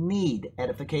need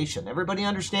edification. Everybody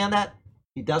understand that?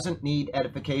 He doesn't need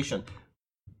edification.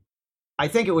 I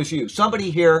think it was you.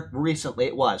 Somebody here recently,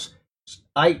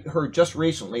 I heard just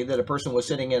recently that a person was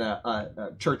sitting in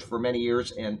a church for many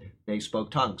years and they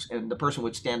spoke tongues. And the person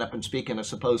would stand up and speak in a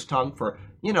supposed tongue for,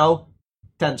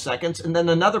 10 seconds. And then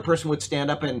another person would stand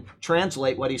up and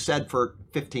translate what he said for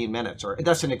 15 minutes. Or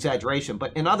that's an exaggeration.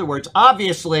 But in other words,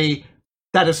 obviously,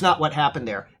 that is not what happened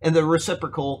there. And the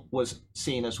reciprocal was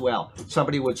seen as well.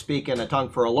 Somebody would speak in a tongue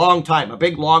for a long time, a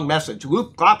big long message,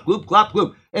 whoop, clop, whoop, clop,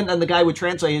 whoop. And then the guy would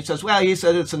translate and says, well, he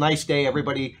said it's a nice day,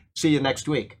 everybody, see you next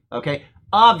week. Okay?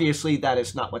 Obviously, that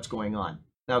is not what's going on.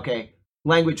 Okay?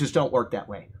 Languages don't work that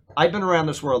way. I've been around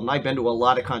this world and I've been to a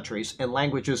lot of countries, and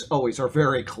languages always are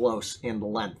very close in the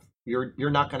length. You're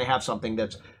not going to have something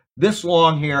that's this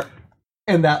long here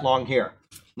and that long here.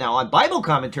 Now, on Bible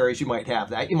commentaries, you might have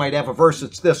that. You might have a verse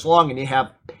that's this long and you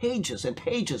have pages and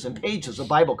pages and pages of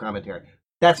Bible commentary.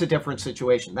 That's a different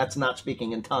situation. That's not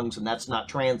speaking in tongues, and that's not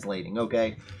translating,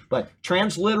 okay? But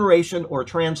transliteration or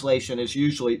translation is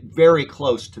usually very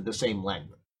close to the same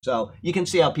length. So you can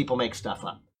see how people make stuff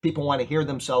up. People want to hear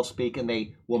themselves speak, and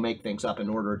they will make things up in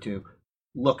order to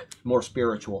look more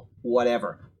spiritual,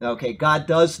 whatever. Okay, God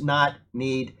does not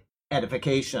need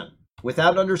edification.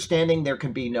 Without understanding, there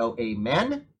can be no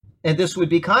amen. And this would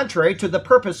be contrary to the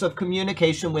purpose of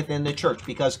communication within the church,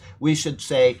 because we should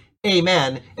say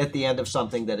amen at the end of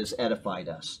something that has edified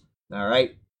us. All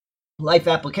right. Life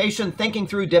application, thinking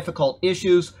through difficult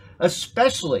issues,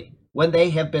 especially when they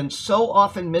have been so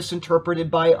often misinterpreted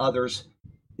by others,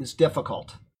 is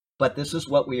difficult. But this is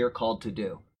what we are called to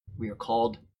do. We are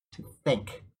called to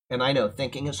think. And I know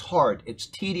thinking is hard. It's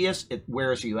tedious. It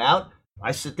wears you out.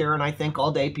 I sit there and I think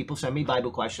all day. People send me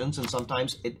Bible questions, and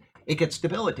sometimes it gets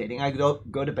debilitating. I go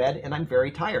to bed and I'm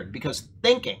very tired because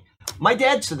thinking. My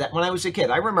dad said that when I was a kid.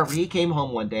 I remember he came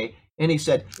home one day and he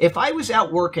said, if I was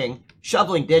out working,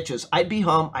 shoveling ditches, I'd be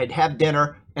home, I'd have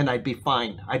dinner, and I'd be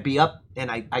fine. I'd be up and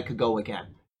I could go again.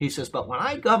 He says, but when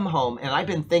I come home and I've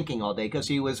been thinking all day, because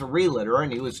he was a realtor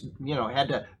and he was, had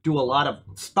to do a lot of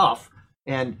stuff.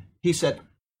 And he said,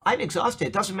 I'm exhausted.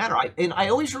 It doesn't matter. I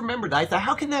always remembered that. I thought,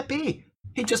 how can that be?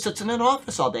 He just sits in an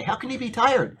office all day. How can he be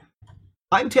tired?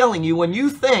 I'm telling you, when you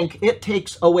think, it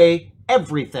takes away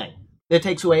everything. It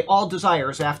takes away all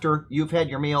desires after you've had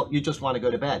your meal. You just want to go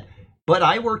to bed. But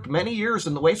I worked many years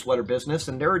in the wastewater business,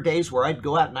 and there are days where I'd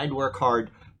go out and I'd work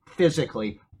hard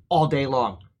physically all day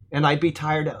long. And I'd be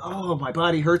tired. Oh, my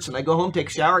body hurts. And I go home, take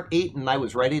a shower, eat, and I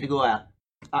was ready to go out.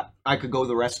 I could go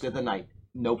the rest of the night.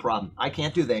 No problem. I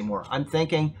can't do that anymore. I'm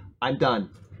thinking, I'm done.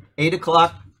 8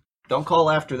 o'clock, don't call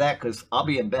after that because I'll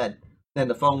be in bed. Then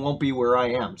the phone won't be where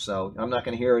I am. So I'm not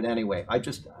going to hear it anyway.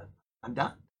 I'm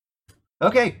done.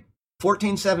 Okay,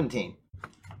 14:17.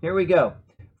 Here we go.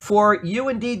 For you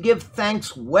indeed give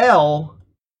thanks well,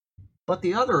 but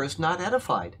the other is not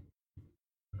edified.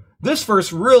 This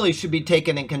verse really should be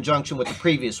taken in conjunction with the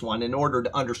previous one in order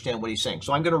to understand what he's saying.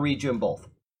 So I'm going to read you them both.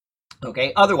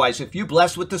 Okay, otherwise, if you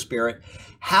bless with the Spirit,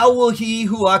 how will he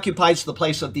who occupies the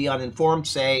place of the uninformed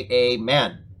say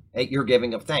amen at your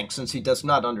giving of thanks, since he does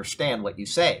not understand what you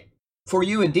say? For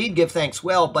you indeed give thanks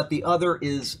well, but the other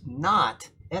is not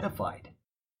edified.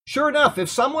 Sure enough, if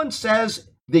someone says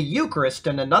the Eucharist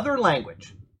in another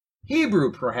language,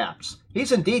 Hebrew perhaps,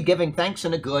 he's indeed giving thanks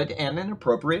in a good and an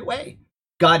appropriate way.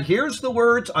 God hears the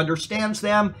words, understands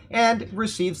them, and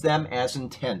receives them as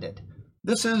intended.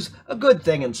 This is a good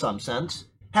thing in some sense.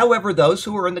 However, those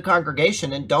who are in the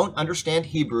congregation and don't understand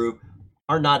Hebrew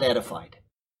are not edified.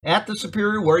 At the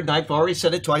superior word, and I've already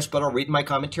said it twice, but I'll read my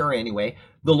commentary anyway,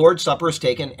 the Lord's Supper is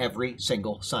taken every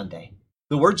single Sunday.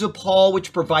 The words of Paul,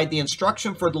 which provide the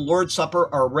instruction for the Lord's Supper,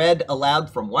 are read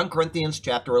aloud from 1 Corinthians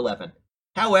chapter 11.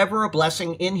 However, a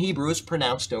blessing in Hebrew is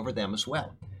pronounced over them as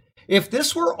well. If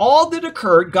this were all that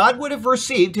occurred, God would have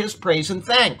received his praise and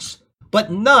thanks.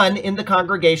 But none in the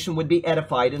congregation would be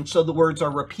edified, and so the words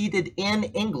are repeated in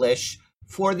English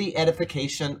for the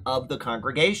edification of the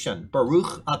congregation.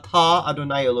 Baruch atah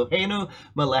Adonai Eloheinu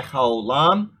melech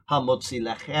haolam hamotzi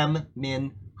lechem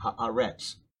min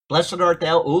haaretz. Blessed art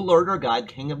thou, O Lord our God,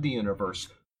 King of the universe,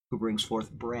 who brings forth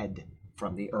bread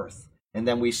from the earth. And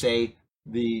then we say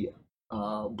the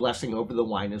blessing over the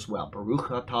wine as well. Baruch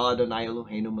atah Adonai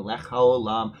Eloheinu melech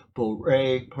haolam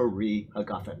borei peri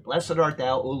hagafen. Blessed art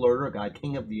thou, O Lord our God,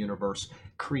 King of the universe,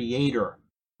 creator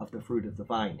of the fruit of the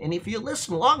vine. And if you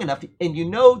listen long enough, and you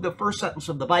know the first sentence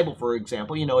of the Bible, for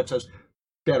example, you know it says,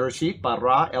 Bereshit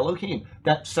bara Elohim.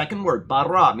 That second word,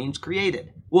 bara, means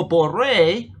created. Well,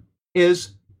 borei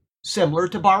is similar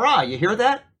to bara. You hear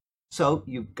that? So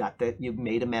you've got that, you've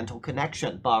made a mental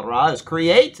connection. Bara is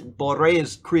create, borei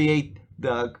is create,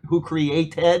 who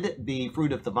created the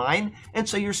fruit of the vine. And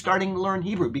so you're starting to learn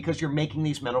Hebrew because you're making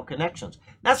these mental connections.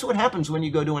 That's what happens when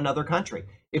you go to another country.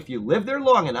 If you live there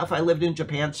long enough, I lived in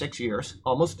Japan 6 years,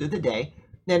 almost to the day.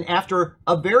 Then after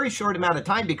a very short amount of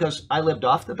time, because I lived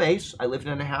off the base, I lived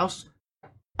in a house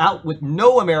out with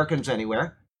no Americans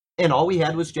anywhere, and all we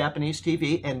had was Japanese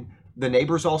TV, and the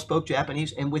neighbors all spoke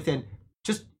Japanese, and within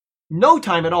just no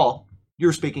time at all,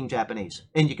 you're speaking Japanese,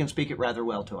 and you can speak it rather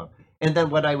well to them. And then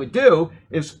what I would do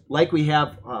is, like we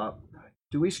have,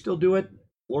 do we still do it?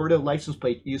 Florida license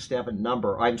plate used to have a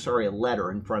number, a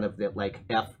letter in front of it, like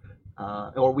F,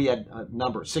 or we had a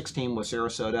number, 16 was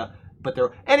Sarasota, but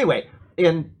there, anyway,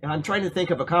 and I'm trying to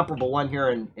think of a comparable one here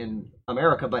in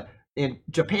America, but in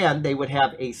Japan, they would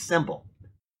have a symbol,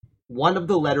 one of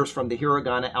the letters from the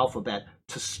hiragana alphabet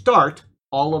to start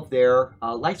all of their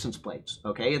license plates,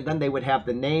 okay? And then they would have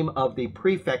the name of the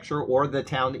prefecture or the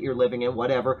town that you're living in,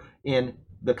 whatever, in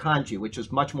the kanji, which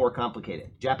is much more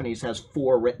complicated. Japanese has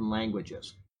 4 written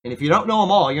languages. And if you don't know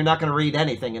them all, you're not going to read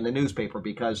anything in the newspaper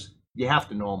because you have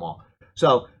to know them all.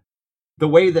 So the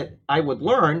way that I would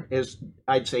learn is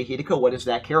I'd say, Hideko, what is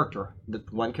that character? The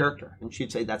one character. And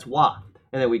she'd say, that's wa.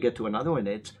 And then we get to another one,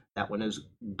 that one is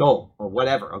do, or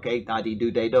whatever, okay? Da-di,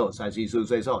 do, de, do, sazi, zu,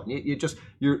 ze, zo.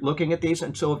 You're looking at these,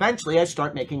 and so eventually I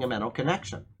start making a mental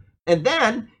connection. And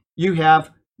then you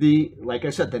have like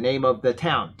I said, the name of the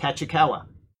town, Tachikawa.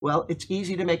 Well, it's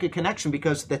easy to make a connection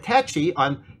because the tachi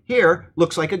on here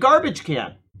looks like a garbage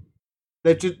can.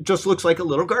 That just looks like a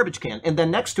little garbage can. And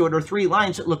then next to it are 3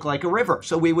 lines that look like a river.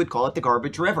 So we would call it the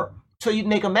garbage river. So you'd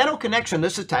make a mental connection.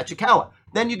 This is Tachikawa.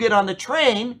 Then you get on the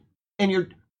train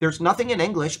and there's nothing in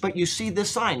English, but you see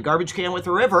this sign, garbage can with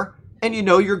a river, and you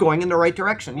know you're going in the right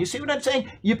direction. You see what I'm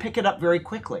saying? You pick it up very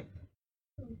quickly.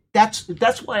 That's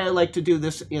why I like to do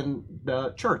this in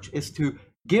the church, is to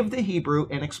give the Hebrew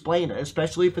and explain it,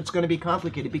 especially if it's going to be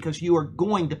complicated, because you are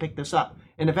going to pick this up.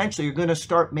 And eventually you're going to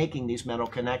start making these mental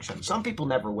connections. Some people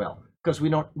never will, because we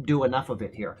don't do enough of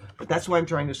it here. But that's what I'm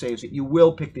trying to say, is that you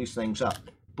will pick these things up.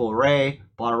 Borei,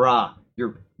 bara.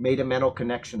 You've made a mental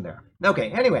connection there.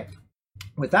 Okay, anyway,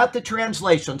 without the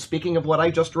translation, speaking of what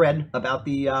I just read about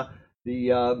the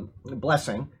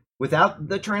blessing, without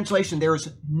the translation, there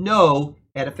is no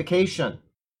edification.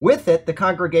 With it, the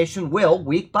congregation will,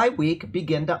 week by week,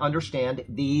 begin to understand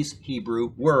these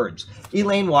Hebrew words.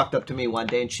 Elaine walked up to me one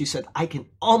day and she said, I can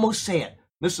almost say it.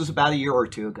 This was about a year or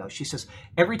 2 ago. She says,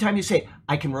 every time you say it,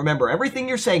 I can remember everything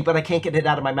you're saying, but I can't get it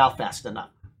out of my mouth fast enough.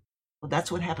 Well,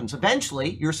 that's what happens.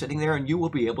 Eventually, you're sitting there and you will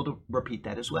be able to repeat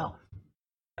that as well.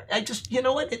 You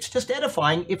know what? It's just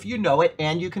edifying if you know it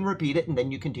and you can repeat it and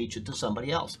then you can teach it to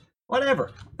somebody else.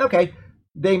 Whatever. Okay.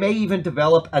 They may even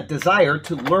develop a desire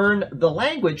to learn the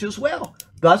language as well.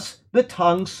 Thus, the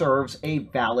tongue serves a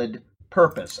valid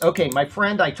purpose. Okay, my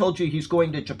friend, I told you he's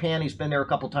going to Japan. He's been there a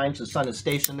couple times. His son is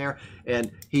stationed there,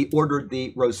 and he ordered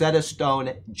the Rosetta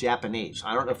Stone Japanese.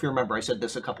 I don't know if you remember, I said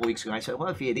this a couple weeks ago. I said, well,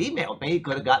 if he had emailed me, he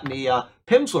could have gotten the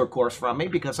Pimsleur course from me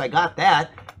because I got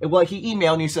that. Well, he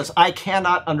emailed and he says, I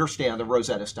cannot understand the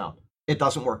Rosetta Stone. It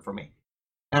doesn't work for me.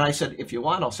 And I said, if you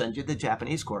want, I'll send you the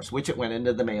Japanese course, which it went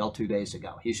into the mail 2 days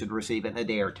ago. He should receive it in a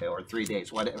day or 2 or 3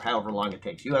 days, whatever, however long it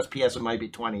takes. USPS, it might be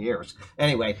 20 years.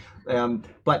 Anyway,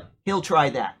 but he'll try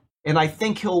that. And I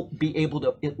think he'll be able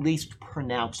to at least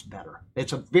pronounce better.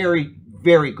 It's a very,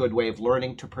 very good way of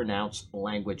learning to pronounce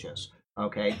languages.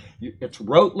 Okay? It's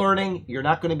rote learning. You're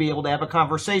not going to be able to have a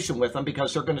conversation with them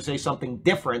because they're going to say something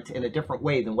different in a different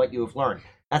way than what you have learned.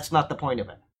 That's not the point of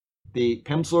it. The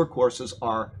Pimsleur courses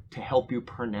are to help you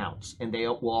pronounce, and they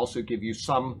will also give you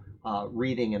some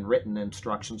reading and written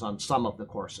instructions on some of the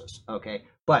courses, okay?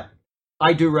 But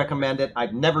I do recommend it.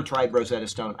 I've never tried Rosetta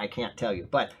Stone. I can't tell you.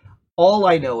 But all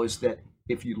I know is that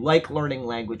if you like learning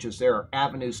languages, there are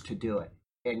avenues to do it,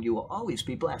 and you will always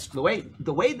be blessed. The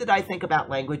way that I think about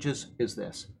languages is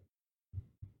this.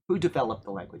 Who developed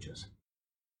the languages?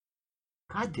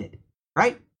 God did,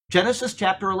 right? Genesis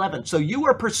chapter 11. So you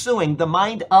are pursuing the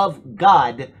mind of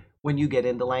God when you get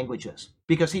into languages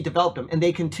because he developed them, and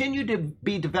they continue to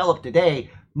be developed today.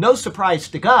 No surprise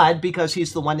to God because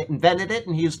he's the one that invented it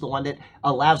and he's the one that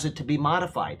allows it to be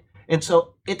modified. And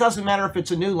so it doesn't matter if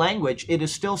it's a new language, it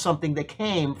is still something that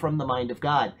came from the mind of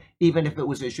God, even if it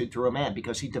was issued through a man,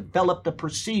 because he developed a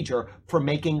procedure for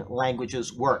making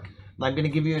languages work. And I'm going to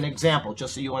give you an example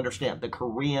just so you understand. The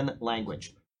Korean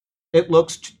language. It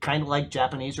looks kind of like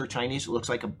Japanese or Chinese. It looks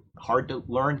like hard to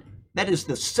learn. That is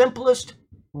the simplest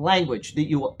language that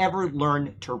you will ever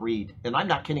learn to read. And I'm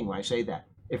not kidding when I say that.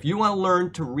 If you want to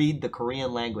learn to read the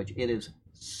Korean language, it is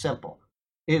simple.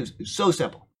 It is so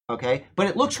simple, okay? But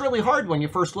it looks really hard when you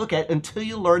first look at it until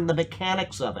you learn the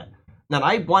mechanics of it. Now,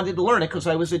 I wanted to learn it because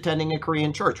I was attending a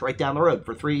Korean church right down the road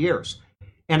for 3 years.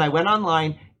 And I went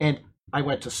online and I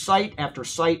went to site after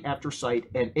site after site,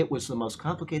 and it was the most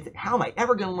complicated thing. How am I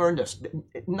ever going to learn this?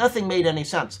 Nothing made any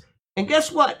sense. And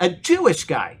guess what? A Jewish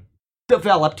guy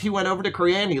he went over to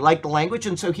Korea and he liked the language,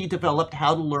 and so he developed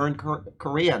how to learn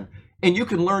Korean. And you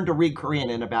can learn to read Korean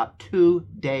in about 2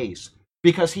 days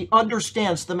because he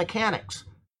understands the mechanics.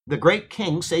 The great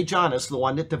king, Sejong, is the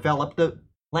one that developed the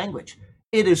language.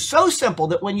 It is so simple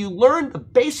that when you learn the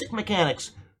basic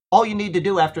mechanics, all you need to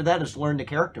do after that is learn the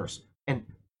characters. And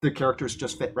the characters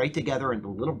just fit right together into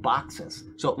little boxes.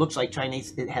 So it looks like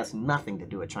Chinese. It has nothing to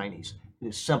do with Chinese. It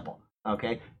is simple,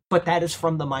 okay? But that is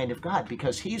from the mind of God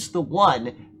because he's the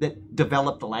one that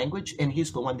developed the language and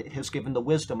he's the one that has given the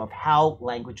wisdom of how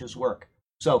languages work.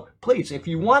 So please, if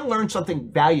you want to learn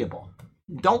something valuable,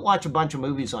 don't watch a bunch of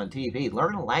movies on TV.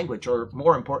 Learn a language, or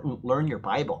more important, learn your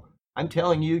Bible. I'm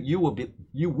telling you, you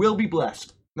will be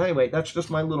blessed. Anyway, that's just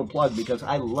my little plug because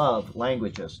I love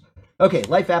languages. Okay,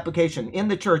 life application. In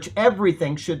the church,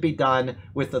 everything should be done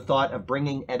with the thought of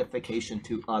bringing edification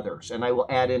to others. And I will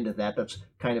add into that. That's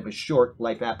kind of a short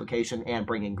life application and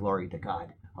bringing glory to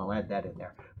God. I'll add that in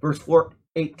there. Verse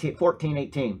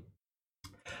 14:18.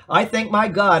 I thank my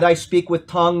God I speak with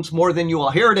tongues more than you all.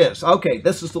 Here it is. Okay,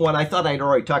 this is the one. I thought I'd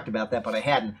already talked about that, but I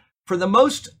hadn't. For the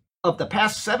most of the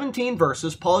past 17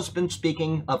 verses, Paul has been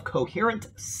speaking of coherent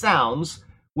sounds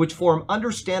which form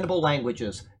understandable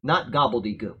languages, not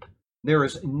gobbledygook. There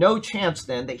is no chance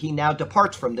then that he now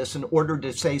departs from this in order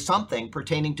to say something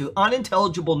pertaining to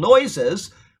unintelligible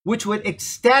noises which would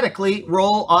ecstatically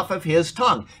roll off of his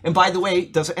tongue. And by the way,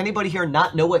 does anybody here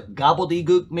not know what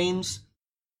gobbledygook means?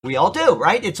 We all do,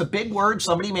 right? It's a big word.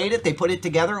 Somebody made it. They put it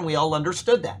together and we all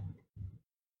understood that.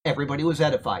 Everybody was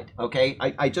edified, okay?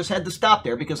 I just had to stop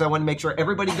there because I want to make sure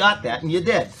everybody got that, and you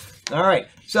did. All right.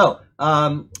 So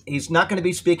he's not going to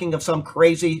be speaking of some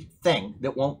crazy thing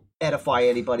that won't edify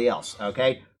anybody else,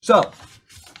 okay? So,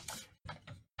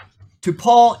 to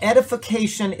Paul,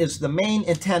 edification is the main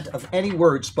intent of any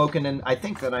word spoken in, I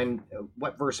think that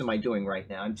what verse am I doing right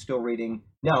now? I'm still reading,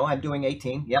 no, I'm doing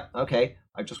 18, yep, okay.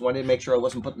 I just wanted to make sure I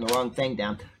wasn't putting the wrong thing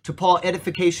down. To Paul,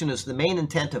 edification is the main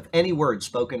intent of any word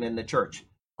spoken in the church.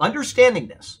 Understanding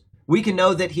this, we can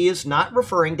know that he is not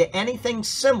referring to anything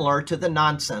similar to the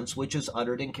nonsense which is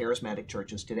uttered in charismatic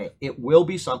churches today. It will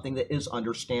be something that is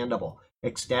understandable.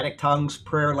 Ecstatic tongues,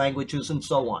 prayer languages, and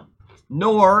so on.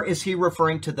 Nor is he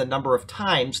referring to the number of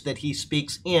times that he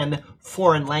speaks in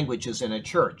foreign languages in a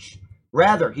church.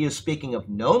 Rather, he is speaking of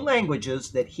known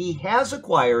languages that he has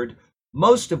acquired,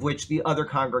 most of which the other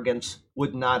congregants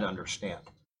would not understand.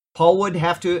 Paul would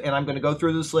have to, and I'm going to go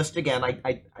through this list again.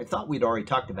 I thought we'd already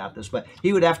talked about this, but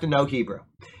he would have to know Hebrew.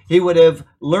 He would have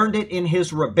learned it in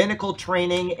his rabbinical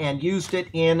training and used it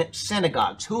in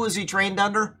synagogues. Who was he trained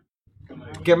under?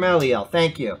 Gamaliel,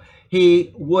 thank you.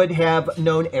 He would have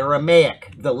known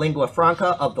Aramaic, the lingua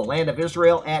franca of the land of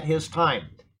Israel at his time.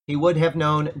 He would have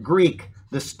known Greek,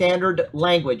 the standard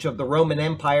language of the Roman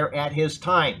Empire at his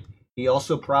time. He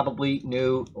also probably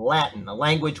knew Latin, a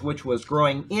language which was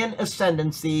growing in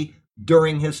ascendancy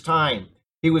during his time.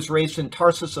 He was raised in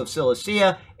Tarsus of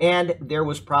Cilicia, and there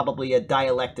was probably a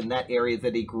dialect in that area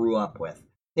that he grew up with.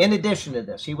 In addition to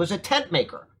this, he was a tent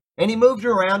maker, and he moved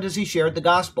around as he shared the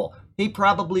gospel. He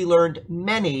probably learned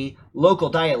many local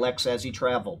dialects as he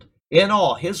traveled. In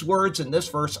all, his words in this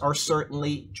verse are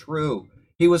certainly true.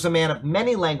 He was a man of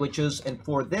many languages, and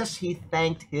for this he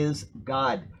thanked his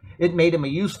God. It made him a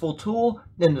useful tool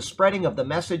in the spreading of the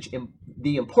message,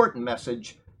 the important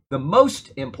message, the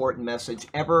most important message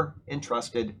ever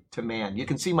entrusted to man. You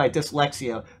can see my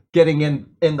dyslexia getting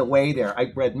in the way there.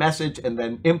 I read message and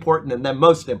then important and then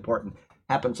most important.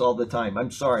 Happens all the time.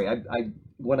 I'm sorry.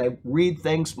 When I read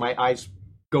things, my eyes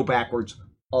go backwards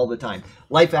all the time.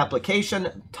 Life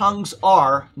application. Tongues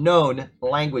are known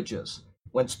languages.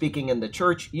 When speaking in the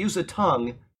church, use a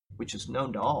tongue which is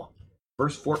known to all.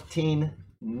 Verse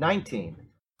 14:19.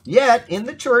 Yet in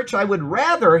the church I would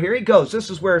rather, here he goes, this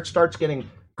is where it starts getting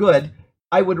good,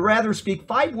 I would rather speak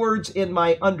 5 words in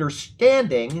my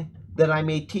understanding that I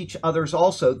may teach others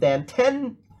also than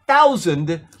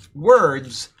 10,000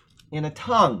 words in a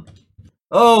tongue.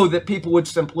 Oh, that people would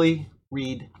simply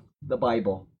read the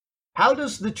Bible. How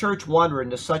does the church wander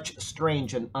into such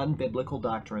strange and unbiblical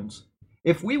doctrines?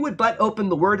 If we would but open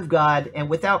the Word of God and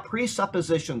without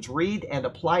presuppositions read and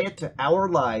apply it to our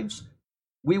lives,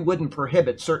 we wouldn't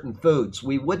prohibit certain foods.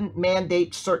 We wouldn't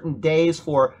mandate certain days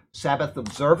for Sabbath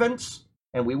observance,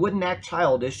 and we wouldn't act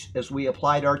childish as we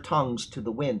applied our tongues to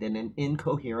the wind in an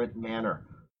incoherent manner.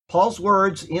 Paul's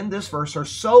words in this verse are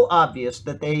so obvious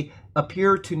that they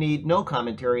appear to need no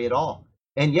commentary at all,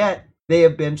 and yet they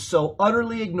have been so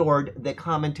utterly ignored that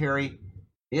commentary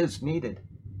is needed.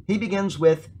 He begins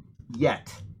with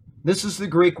yet. This is the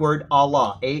Greek word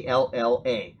alla,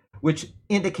 A-L-L-A, which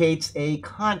indicates a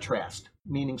contrast,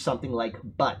 meaning something like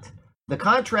but. The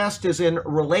contrast is in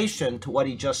relation to what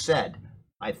he just said.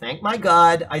 I thank my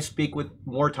God, I speak with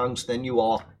more tongues than you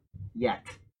all yet.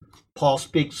 Paul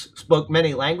spoke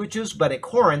many languages, but at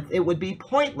Corinth it would be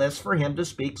pointless for him to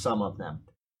speak some of them.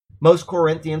 Most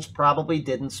Corinthians probably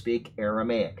didn't speak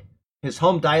Aramaic. His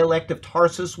home dialect of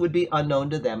Tarsus would be unknown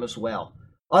to them as well.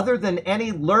 Other than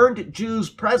any learned Jews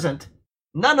present,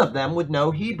 none of them would know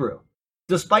Hebrew.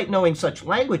 Despite knowing such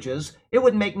languages, it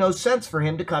would make no sense for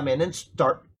him to come in and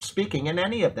start speaking in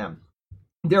any of them.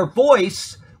 Their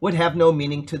voice would have no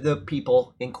meaning to the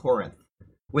people in Corinth.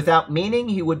 Without meaning,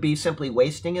 he would be simply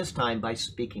wasting his time by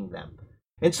speaking them.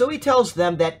 And so he tells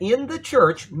them that in the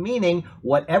church, meaning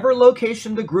whatever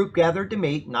location the group gathered to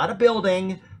meet, not a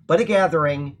building, but a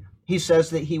gathering, he says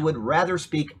that he would rather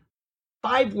speak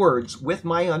 5 words with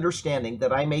my understanding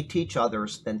that I may teach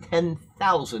others than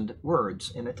 10,000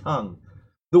 words in a tongue.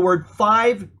 The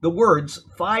words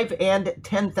 5 and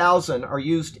 10,000 are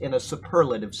used in a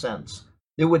superlative sense.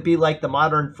 It would be like the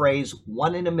modern phrase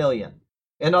 1 in a million.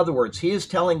 In other words, he is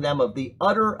telling them of the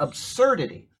utter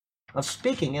absurdity of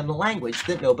speaking in a language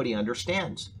that nobody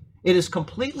understands. It is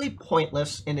completely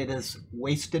pointless and it is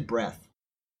wasted breath.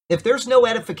 If there's no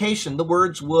edification, the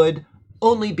words would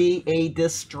only be a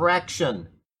distraction.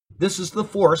 This is the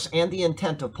force and the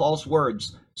intent of Paul's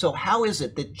words. So how is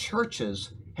it that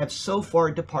churches have so far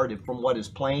departed from what is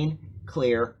plain,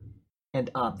 clear, and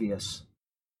obvious?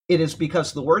 It is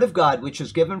because the Word of God, which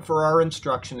is given for our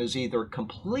instruction, is either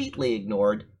completely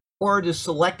ignored or it is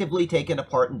selectively taken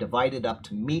apart and divided up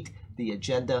to meet the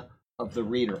agenda of the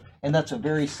reader. And that's a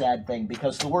very sad thing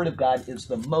because the Word of God is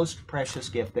the most precious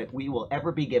gift that we will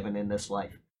ever be given in this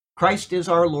life. Christ is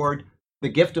our Lord. The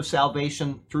gift of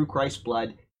salvation through Christ's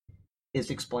blood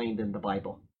is explained in the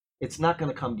Bible. It's not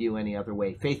going to come to you any other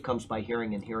way. Faith comes by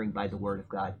hearing and hearing by the Word of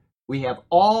God. We have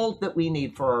all that we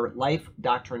need for our life,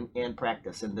 doctrine, and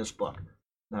practice in this book.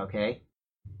 Okay?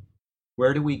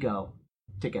 Where do we go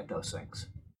to get those things?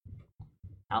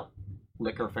 Out,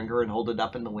 lick our finger and hold it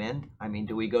up in the wind? I mean,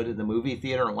 do we go to the movie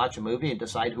theater and watch a movie and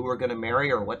decide who we're going to marry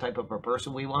or what type of a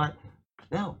person we want?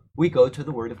 No, we go to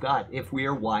the Word of God if we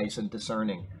are wise and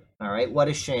discerning. All right, what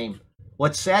a shame.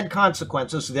 What sad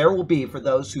consequences there will be for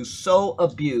those who so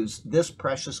abuse this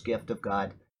precious gift of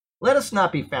God. Let us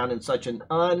not be found in such an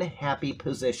unhappy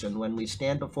position when we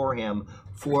stand before Him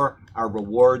for our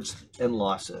rewards and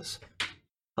losses.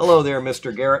 Hello there,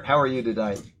 Mr. Garrett. How are you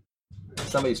today?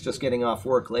 Somebody's just getting off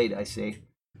work late, I see.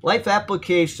 Life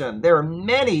application. There are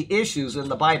many issues in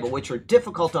the Bible which are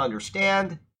difficult to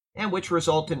understand and which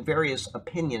result in various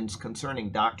opinions concerning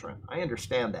doctrine. I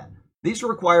understand that. These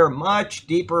require much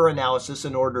deeper analysis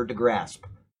in order to grasp.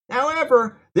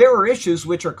 However, there are issues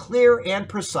which are clear and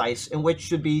precise and which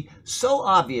should be so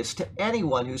obvious to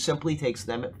anyone who simply takes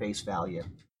them at face value.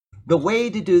 The way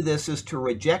to do this is to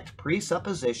reject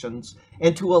presuppositions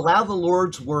and to allow the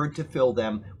Lord's word to fill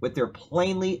them with their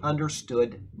plainly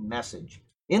understood message.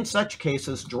 In such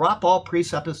cases, drop all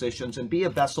presuppositions and be a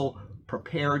vessel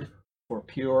prepared for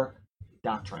pure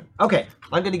doctrine. Okay,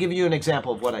 I'm going to give you an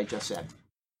example of what I just said.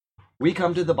 We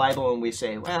come to the Bible and we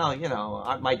say, well, you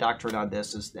know, my doctrine on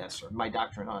this is this, or my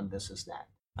doctrine on this is that.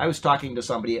 I was talking to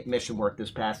somebody at Mission Work this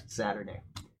past Saturday,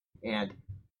 and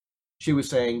she was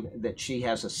saying that she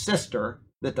has a sister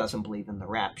that doesn't believe in the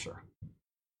rapture.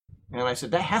 And I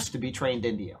said, that has to be trained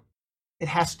into you. It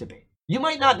has to be. You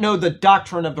might not know the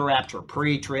doctrine of the rapture,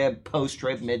 pre-trib,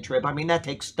 post-trib, mid-trib. I mean, that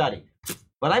takes study.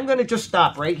 But I'm going to just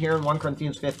stop right here in 1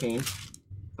 Corinthians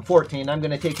 14. I'm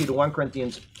going to take you to 1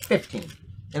 Corinthians 15.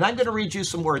 And I'm going to read you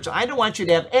some words. I don't want you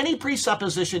to have any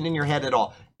presupposition in your head at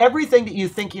all. Everything that you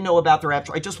think you know about the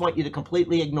rapture, I just want you to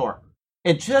completely ignore.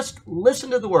 And just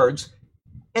listen to the words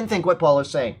and think what Paul is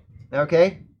saying.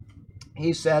 Okay?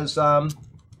 He says, let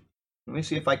me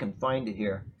see if I can find it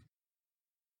here.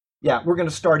 Yeah, we're going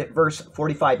to start at verse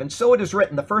 45. And so it is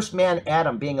written, the first man,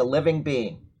 Adam, being a living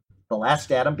being. The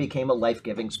last Adam became a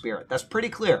life-giving spirit. That's pretty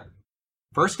clear.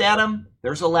 First Adam,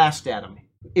 there's a last Adam.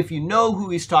 If you know who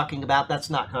he's talking about, that's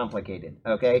not complicated.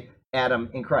 Okay? Adam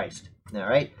in Christ. All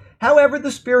right? However,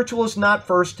 the spiritual is not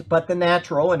first, but the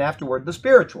natural, and afterward the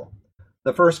spiritual.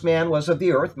 The first man was of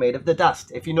the earth, made of the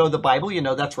dust. If you know the Bible, you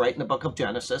know that's right in the book of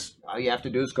Genesis. All you have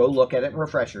to do is go look at it and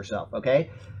refresh yourself,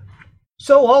 okay?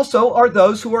 So also are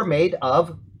those who are made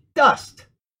of dust.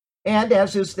 And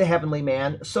as is the heavenly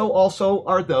man, so also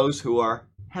are those who are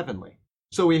heavenly.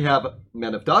 So we have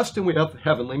men of dust and we have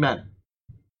heavenly men.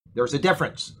 There's a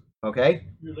difference, okay?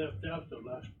 You left out the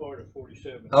last part of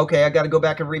 47. Okay, I got to go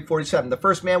back and read 47. The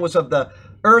first man was of the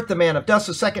earth, the man of dust.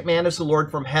 The second man is the Lord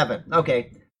from heaven.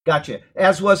 Okay, gotcha.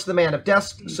 As was the man of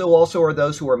dust, so also are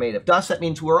those who are made of dust. That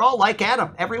means we're all like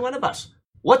Adam, every one of us.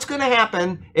 What's going to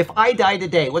happen if I die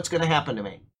today? What's going to happen to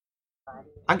me?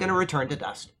 I'm going to return to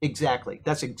dust. Exactly.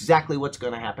 That's exactly what's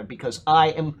going to happen because I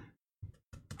am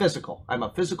physical. I'm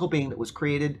a physical being that was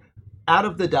created out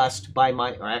of the dust by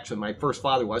my first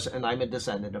father was, and I'm a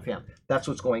descendant of him. That's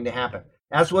what's going to happen.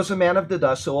 As was a man of the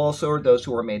dust, so also are those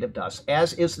who are made of dust.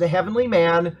 As is the heavenly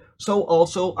man, so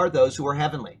also are those who are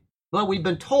heavenly. Well, we've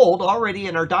been told already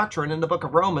in our doctrine in the book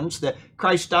of Romans that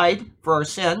Christ died for our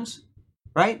sins,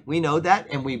 right? We know that,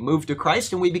 and we move to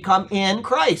Christ, and we become in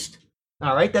Christ.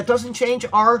 All right, that doesn't change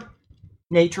our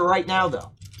nature right now,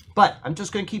 though. But I'm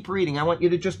just going to keep reading. I want you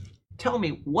to just tell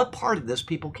me what part of this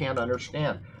people can't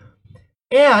understand.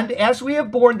 And as we have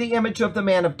borne the image of the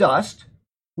man of dust,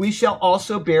 we shall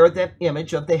also bear the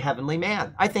image of the heavenly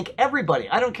man. I think everybody,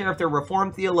 I don't care if they're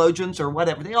Reformed theologians or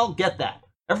whatever, they all get that.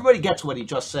 Everybody gets what he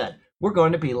just said. We're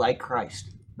going to be like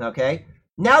Christ, okay?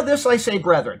 Now this I say,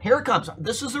 brethren. Here it comes.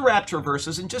 This is the rapture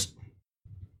verses, and just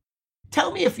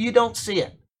tell me if you don't see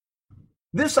it.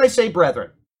 This I say,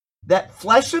 brethren, that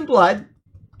flesh and blood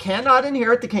cannot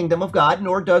inherit the kingdom of God,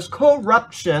 nor does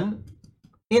corruption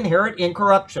inherit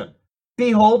incorruption.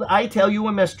 Behold, I tell you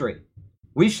a mystery.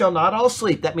 We shall not all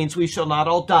sleep. That means we shall not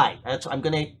all die. I'm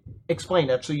going to explain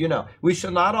that so you know. We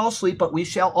shall not all sleep, but we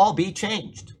shall all be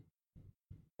changed.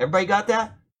 Everybody got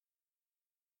that?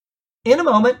 In a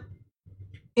moment,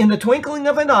 in the twinkling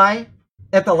of an eye,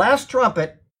 at the last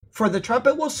trumpet, for the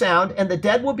trumpet will sound, and the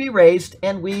dead will be raised,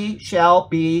 and we shall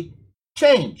be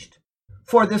changed.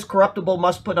 For this corruptible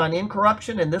must put on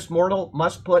incorruption, and this mortal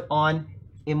must put on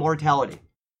immortality.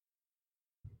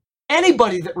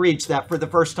 Anybody that reads that for the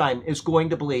first time is going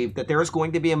to believe that there is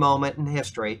going to be a moment in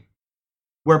history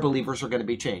where believers are going to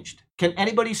be changed. Can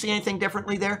anybody see anything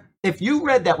differently there? If you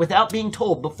read that without being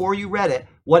told before you read it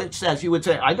what it says, you would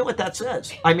say, I know what that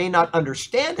says. I may not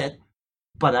understand it,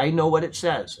 but I know what it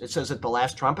says. It says at the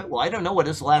last trumpet. Well, I don't know what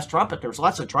is the last trumpet. There's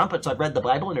lots of trumpets. I've read the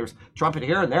Bible, and there's trumpet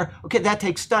here and there. Okay, that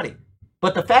takes study.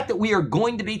 But the fact that we are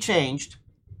going to be changed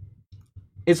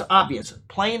is obvious,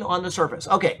 plain on the surface.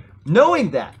 Okay,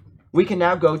 knowing that, we can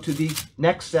now go to the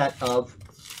next set of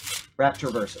rapture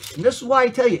verses. And this is why I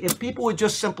tell you, if people would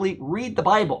just simply read the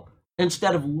Bible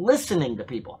instead of listening to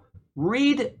people,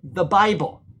 read the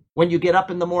Bible when you get up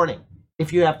in the morning.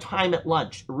 If you have time at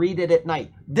lunch, read it at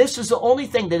night. This is the only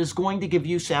thing that is going to give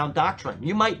you sound doctrine.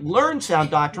 You might learn sound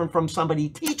doctrine from somebody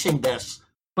teaching this,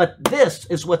 but this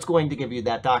is what's going to give you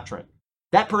that doctrine.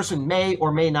 That person may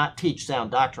or may not teach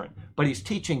sound doctrine, but he's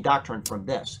teaching doctrine from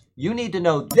this. You need to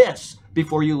know this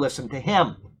before you listen to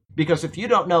him. Because if you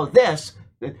don't know this,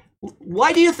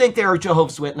 why do you think there are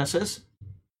Jehovah's Witnesses?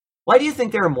 Why do you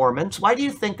think there are Mormons? Why do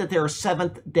you think that there are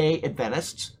Seventh-day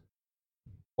Adventists?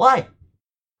 Why?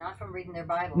 Not from reading their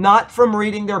Bible. Not from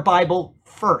reading their Bible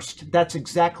first. That's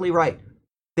exactly right.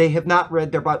 They have not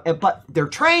read their Bible, but they're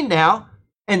trained now,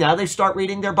 and now they start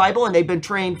reading their Bible, and they've been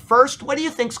trained first. What do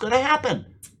you think is going to happen?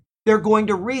 They're going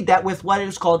to read that with what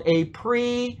is called a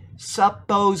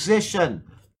presupposition.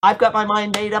 I've got my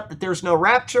mind made up that there's no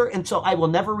rapture, and so I will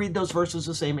never read those verses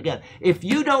the same again. If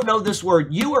you don't know this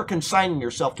word, you are consigning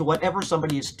yourself to whatever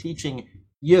somebody is teaching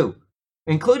you,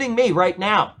 including me right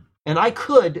now. And I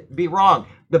could be wrong.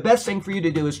 The best thing for you to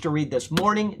do is to read this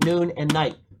morning, noon, and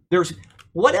night.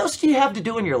 What else do you have to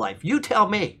do in your life? You tell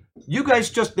me. You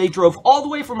guys they drove all the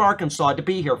way from Arkansas to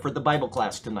be here for the Bible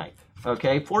class tonight.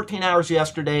 Okay, 14 hours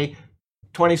yesterday,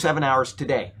 27 hours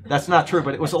today. That's not true,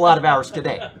 but it was a lot of hours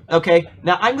today. Okay,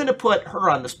 now I'm going to put her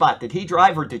on the spot. Did he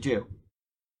drive or did you?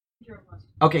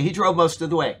 Okay, he drove most of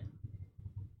the way.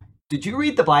 Did you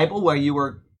read the Bible while you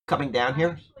were coming down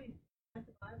here?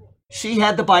 She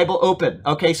had the Bible open.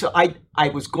 Okay, so I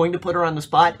was going to put her on the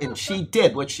spot, and she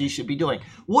did what she should be doing.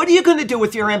 What are you going to do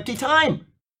with your empty time?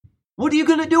 What are you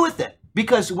going to do with it?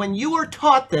 Because when you are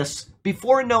taught this,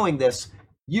 before knowing this,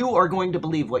 you are going to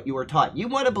believe what you were taught. You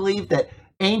want to believe that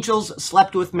angels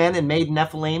slept with men and made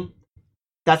Nephilim?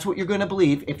 That's what you're going to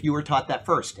believe if you were taught that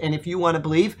first. And if you want to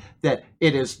believe that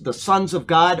it is the sons of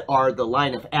God are the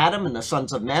line of Adam and the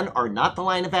sons of men are not the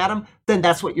line of Adam, then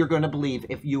that's what you're going to believe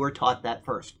if you were taught that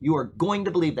first. You are going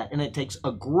to believe that. And it takes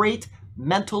a great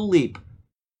mental leap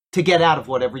to get out of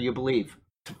whatever you believe,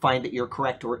 to find that you're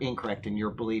correct or incorrect in your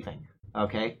believing.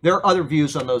 Okay? There are other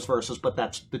views on those verses, but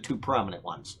that's the two prominent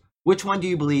ones. Which one do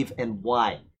you believe and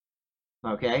why?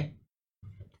 Okay?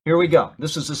 Here we go.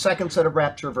 This is the second set of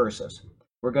rapture verses.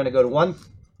 We're going to go to 1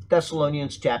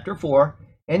 Thessalonians chapter 4,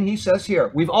 and he says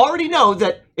here, we've already know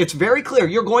that it's very clear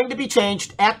you're going to be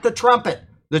changed at the trumpet.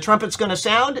 The trumpet's going to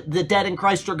sound, the dead in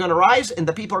Christ are going to rise, and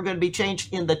the people are going to be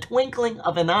changed in the twinkling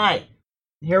of an eye.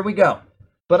 Here we go.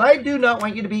 But I do not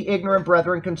want you to be ignorant,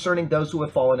 brethren, concerning those who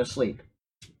have fallen asleep.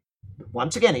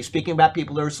 Once again, he's speaking about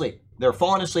people who are asleep. They're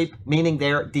fallen asleep, meaning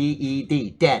they're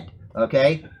D-E-D, dead.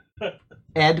 Okay?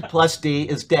 Ed plus D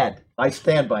is dead. I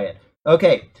stand by it.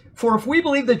 Okay, for if we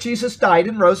believe that Jesus died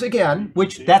and rose again,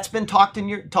 which that's been taught in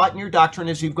your doctrine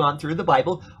as you've gone through the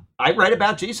Bible. I read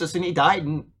about Jesus and he died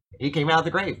and he came out of the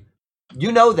grave.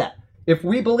 You know that. If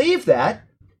we believe that,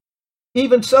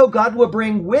 even so, God will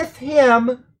bring with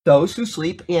him those who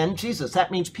sleep in Jesus. That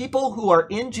means people who are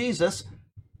in Jesus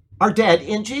are dead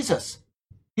in Jesus.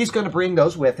 He's going to bring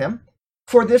those with him.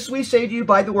 For this we say to you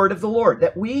by the word of the Lord,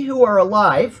 that we who are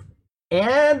alive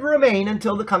and remain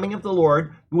until the coming of the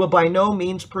Lord will by no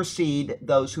means precede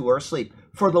those who are asleep.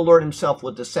 For the Lord himself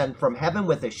will descend from heaven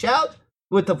with a shout,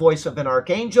 with the voice of an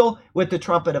archangel, with the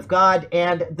trumpet of God,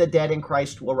 and the dead in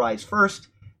Christ will rise first.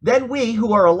 Then we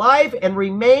who are alive and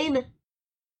remain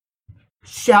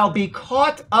shall be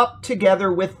caught up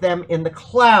together with them in the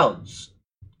clouds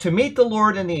to meet the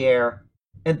Lord in the air,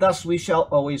 and thus we shall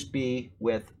always be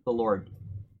with the Lord.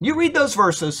 You read those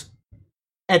verses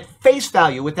at face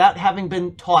value without having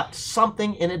been taught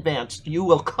something in advance, you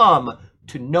will come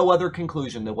to no other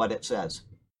conclusion than what it says.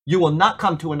 You will not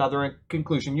come to another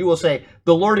conclusion. You will say,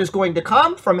 the Lord is going to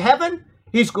come from heaven.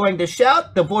 He's going to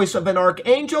shout, the voice of an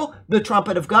archangel, the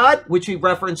trumpet of God, which he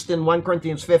referenced in 1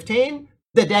 Corinthians 15.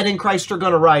 The dead in Christ are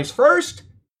going to rise first.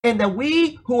 And then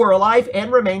we who are alive and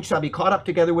remain shall be caught up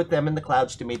together with them in the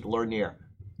clouds to meet the Lord near.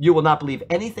 You will not believe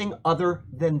anything other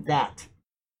than that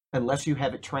unless you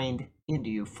have it trained into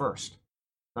you first.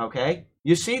 Okay?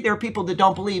 You see, there are people that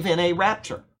don't believe in a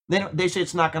rapture. They say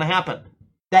it's not going to happen.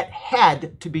 That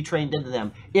had to be trained into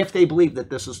them if they believe that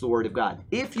this is the Word of God.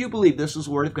 If you believe this is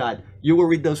the Word of God, you will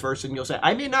read those verses and you'll say,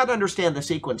 I may not understand the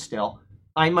sequence still.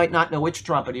 I might not know which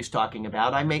trumpet he's talking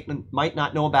about. I might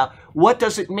not know about what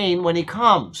does it mean when he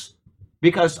comes.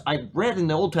 Because I read in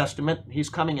the Old Testament, he's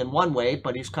coming in one way,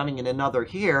 but he's coming in another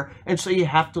here. And so you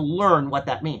have to learn what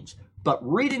that means. But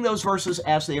reading those verses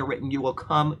as they are written, you will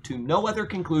come to no other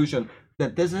conclusion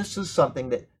than this is something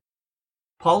that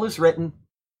Paul has written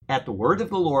at the word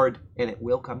of the Lord, and it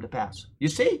will come to pass. You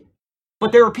see?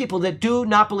 But there are people that do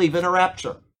not believe in a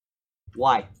rapture.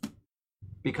 Why?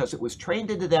 Because it was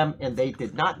trained into them, and they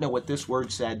did not know what this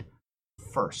word said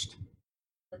first.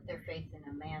 Put their faith in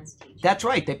a man's teaching. That's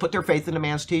right. They put their faith in a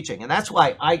man's teaching. And that's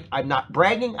why I'm not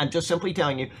bragging. I'm just simply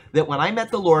telling you that when I met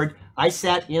the Lord, I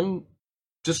sat in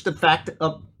just the fact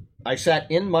of, I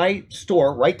sat in my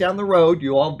store right down the road.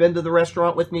 You all have been to the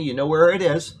restaurant with me. You know where it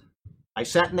is. I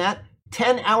sat in that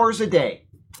 10 hours a day,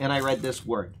 and I read this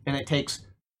word. And it takes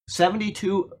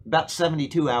about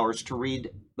 72 hours to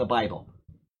read the Bible.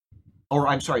 Or,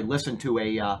 I'm sorry, listen to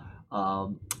a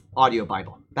audio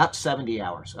Bible. About 70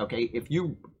 hours, okay? If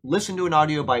you listen to an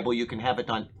audio Bible, you can have it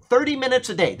done 30 minutes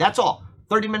a day. That's all.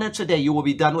 30 minutes a day, you will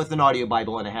be done with an audio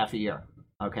Bible in a half a year,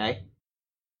 okay?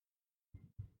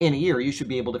 In a year, you should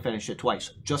be able to finish it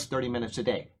twice, just 30 minutes a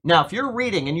day. Now, if you're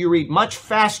reading and you read much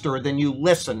faster than you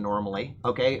listen normally,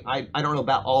 okay? I don't know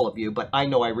about all of you, but I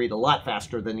know I read a lot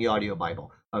faster than the audio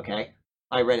Bible, okay?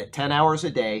 I read it 10 hours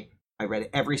a day. I read it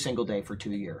every single day for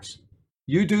 2 years.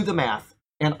 You do the math,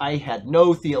 and I had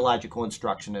no theological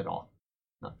instruction at all.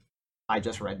 No, I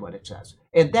just read what it says.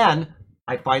 And then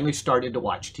I finally started to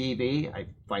watch TV. I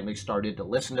finally started to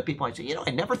listen to people. I said,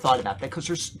 I never thought about that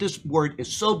because this word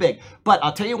is so big. But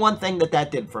I'll tell you one thing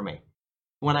that did for me.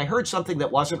 When I heard something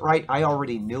that wasn't right, I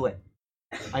already knew it.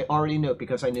 I already knew it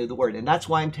because I knew the word. And that's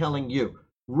why I'm telling you,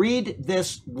 read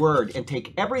this word and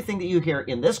take everything that you hear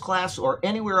in this class or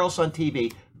anywhere else on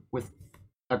TV with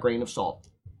a grain of salt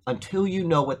until you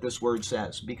know what this word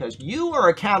says, because you are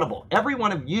accountable. Every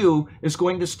one of you is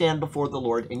going to stand before the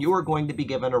Lord, and you are going to be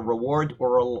given a reward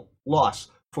or a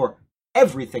loss for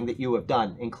everything that you have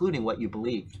done, including what you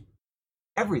believed.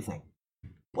 Everything.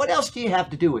 What else do you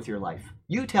have to do with your life?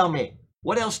 You tell me.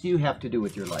 What else do you have to do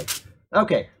with your life?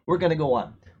 Okay, we're going to go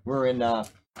on. We're in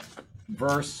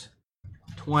verse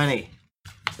 20.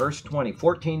 Verse 20,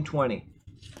 14:20.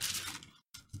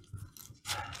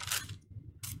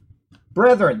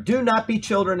 Brethren, do not be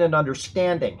children in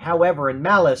understanding. However, in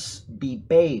malice be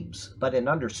babes, but in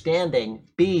understanding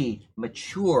be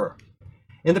mature.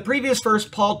 In the previous verse,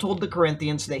 Paul told the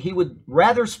Corinthians that he would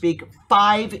rather speak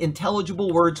 5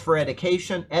 intelligible words for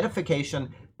edification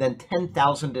than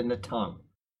 10,000 in a tongue.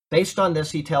 Based on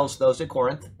this, he tells those at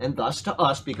Corinth, and thus to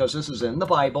us, because this is in the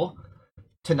Bible,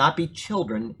 to not be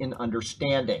children in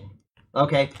understanding.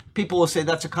 Okay, people will say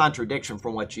that's a contradiction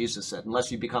from what Jesus said.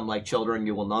 Unless you become like children,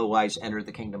 you will no wise enter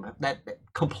the kingdom. That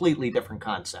completely different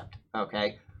concept.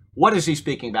 Okay, what is he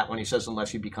speaking about when he says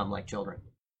unless you become like children?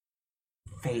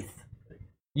 Faith.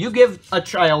 You give a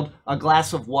child a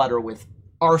glass of water with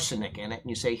arsenic in it, and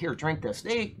you say, here, drink this.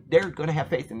 They're going to have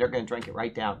faith, and they're going to drink it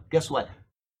right down. Guess what?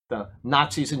 The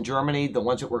Nazis in Germany, the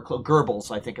ones that were Goebbels,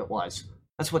 I think it was,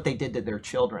 that's what they did to their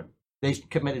children. They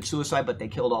committed suicide, but they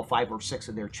killed all 5 or 6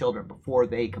 of their children before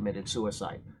they committed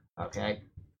suicide. Okay?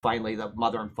 Finally, the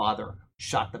mother and father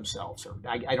shot themselves. Or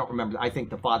I don't remember. I think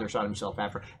the father shot himself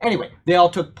after. Anyway, they all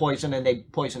took poison and they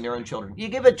poisoned their own children. You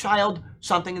give a child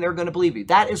something and they're going to believe you.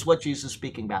 That is what Jesus is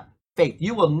speaking about. Faith.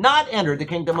 You will not enter the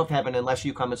kingdom of heaven unless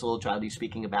you come as a little child. He's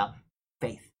speaking about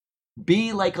faith.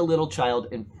 Be like a little child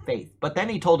in faith. But then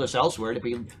he told us elsewhere to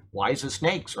be wise as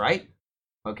snakes, right?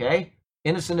 Okay?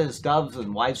 Innocent as doves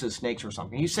and wise as snakes or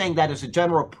something. He's saying that as a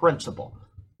general principle.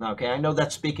 Okay, I know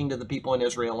that's speaking to the people in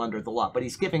Israel under the law, but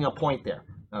he's giving a point there.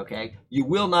 Okay, you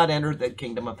will not enter the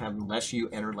kingdom of heaven unless you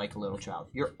enter like a little child.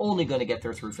 You're only going to get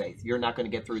there through faith. You're not going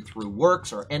to get through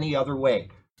works or any other way.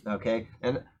 Okay,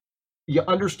 and you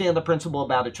understand the principle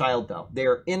about a child, though. They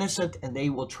are innocent and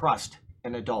they will trust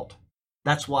an adult.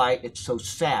 That's why it's so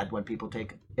sad when people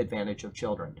take advantage of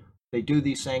children. They do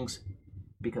these things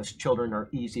because children are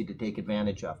easy to take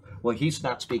advantage of. Well, he's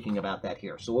not speaking about that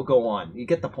here, so we'll go on. You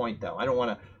get the point, though. I don't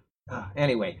want to...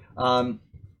 Anyway,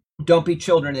 don't be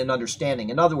children in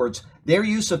understanding. In other words, their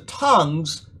use of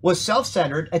tongues was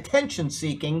self-centered,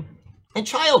 attention-seeking, and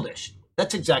childish.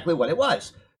 That's exactly what it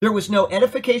was. There was no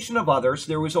edification of others.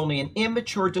 There was only an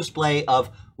immature display of,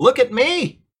 look at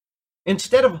me.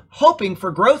 Instead of hoping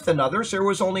for growth in others, there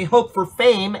was only hope for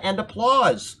fame and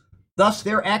applause. Thus,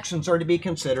 their actions are to be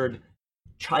considered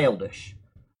childish.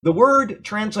 The word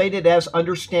translated as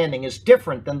understanding is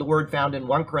different than the word found in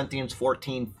 1 Corinthians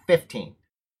 14:15.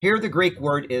 Here the Greek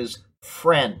word is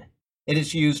phren. It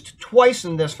is used twice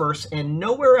in this verse and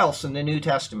nowhere else in the New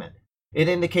Testament. It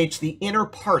indicates the inner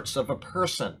parts of a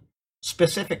person,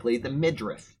 specifically the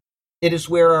midriff. It is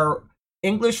where our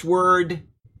English word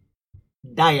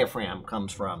diaphragm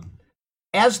comes from.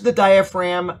 As the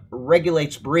diaphragm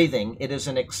regulates breathing, it is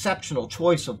an exceptional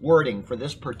choice of wording for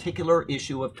this particular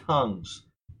issue of tongues.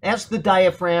 As the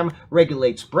diaphragm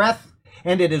regulates breath,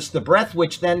 and it is the breath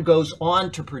which then goes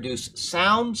on to produce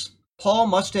sounds, Paul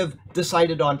must have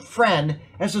decided on phren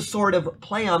as a sort of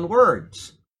play on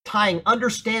words, tying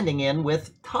understanding in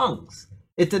with tongues.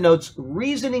 It denotes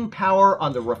reasoning power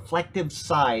on the reflective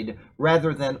side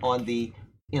rather than on the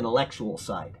intellectual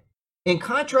side. In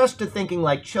contrast to thinking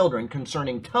like children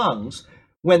concerning tongues,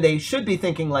 when they should be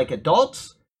thinking like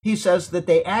adults, he says that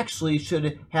they actually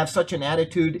should have such an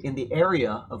attitude in the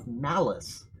area of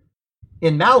malice.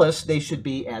 In malice, they should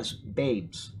be as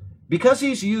babes. Because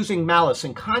he's using malice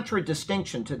in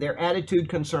contradistinction to their attitude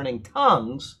concerning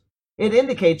tongues, it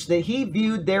indicates that he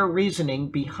viewed their reasoning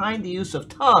behind the use of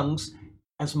tongues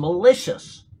as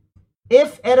malicious.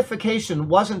 If edification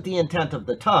wasn't the intent of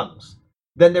the tongues,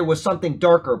 then there was something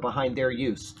darker behind their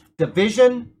use.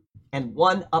 Division and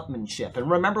one-upmanship. And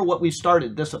remember what we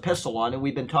started this epistle on, and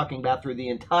we've been talking about through the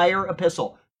entire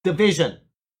epistle. Division.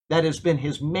 That has been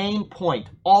his main point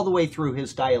all the way through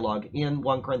his dialogue in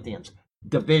 1 Corinthians.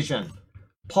 Division.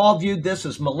 Paul viewed this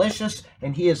as malicious,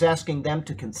 and he is asking them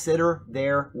to consider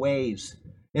their ways.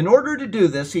 In order to do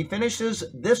this, he finishes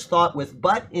this thought with,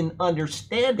 but in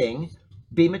understanding,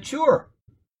 be mature.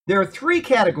 There are three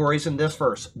categories in this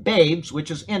verse: babes,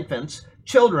 which is infants,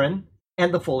 children,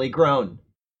 and the fully grown.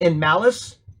 In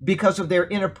malice, because of their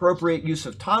inappropriate use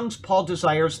of tongues, Paul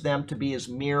desires them to be as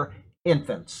mere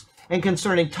infants. And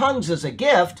concerning tongues as a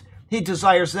gift, he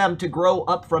desires them to grow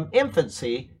up from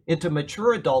infancy into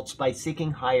mature adults by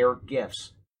seeking higher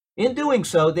gifts. In doing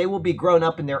so, they will be grown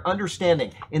up in their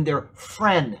understanding, in their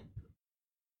friend,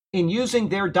 in using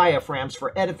their diaphragms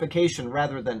for edification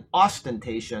rather than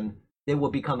ostentation. They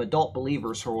will become adult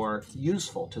believers who are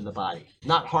useful to the body,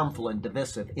 not harmful and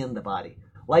divisive in the body.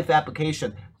 Life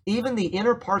application: even the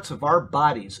inner parts of our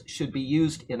bodies should be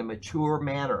used in a mature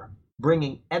manner,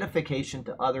 bringing edification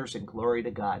to others and glory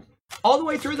to God. All the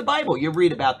way through the Bible, you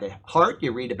read about the heart, you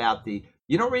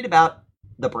don't read about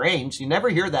the brains. You never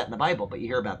hear that in the Bible, but you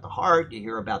hear about the heart, you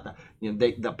hear about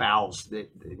the bowels.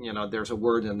 There's a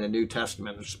word in the New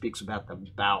Testament that speaks about the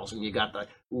bowels, and you got the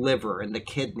liver and the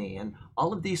kidney, and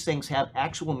all of these things have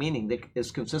actual meaning that is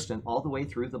consistent all the way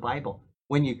through the Bible.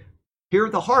 When you hear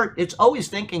the heart, it's always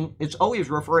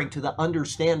referring to the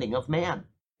understanding of man.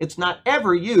 It's not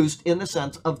ever used in the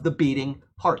sense of the beating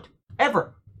heart,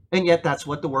 ever. And yet that's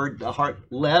what the heart,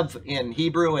 lev in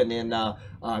Hebrew, and in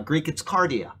Greek it's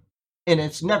cardia. And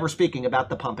it's never speaking about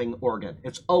the pumping organ.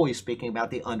 It's always speaking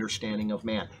about the understanding of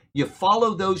man. You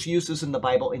follow those uses in the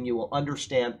Bible and you will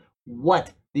understand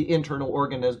what the internal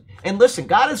organ is. And listen,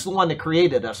 God is the one that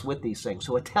created us with these things.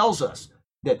 So it tells us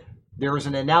that there is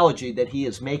an analogy that he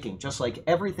is making, just like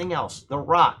everything else, the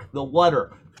rock, the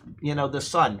water, the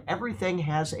sun, everything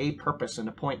has a purpose and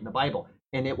a point in the Bible,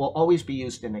 and it will always be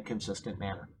used in a consistent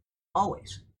manner.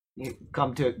 Always. You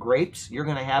come to grapes, you're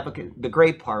going to have the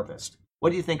grape harvest. What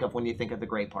do you think of when you think of the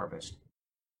grape harvest?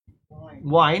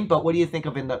 Wine, but what do you think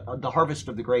of in the harvest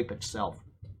of the grape itself?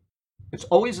 It's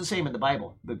always the same in the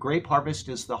Bible. The grape harvest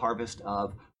is the harvest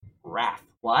of wrath.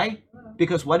 Why?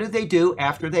 Because what do they do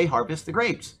after they harvest the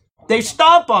grapes? They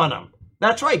stomp on them.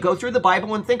 That's right. Go through the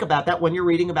Bible and think about that when you're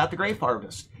reading about the grape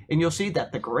harvest. And you'll see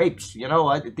that the grapes,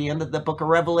 at the end of the book of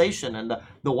Revelation, and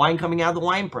the wine coming out of the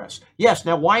wine press. Yes,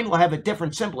 now wine will have a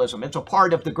different symbolism. It's a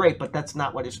part of the grape, but that's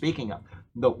not what it's speaking of.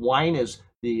 The wine is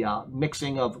the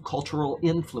mixing of cultural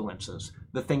influences.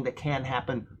 The thing that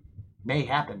may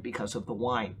happen because of the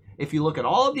wine. If you look at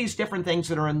all of these different things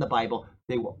that are in the Bible,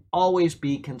 they will always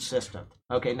be consistent.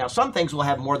 Okay, now some things will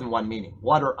have more than one meaning.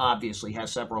 Water obviously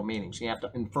has several meanings. You have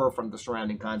to infer from the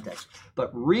surrounding context.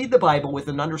 But read the Bible with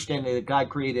an understanding that God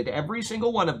created every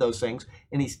single one of those things,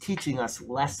 and he's teaching us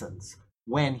lessons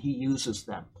when he uses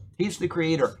them. He's the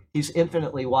creator. He's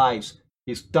infinitely wise.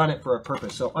 He's done it for a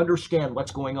purpose. So understand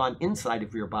what's going on inside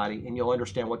of your body, and you'll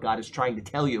understand what God is trying to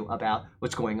tell you about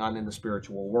what's going on in the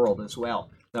spiritual world as well.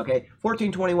 Okay,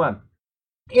 14:21.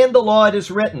 In the law it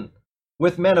is written,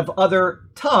 with men of other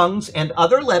tongues and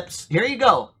other lips. Here you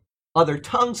go. Other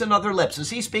tongues and other lips.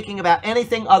 Is he speaking about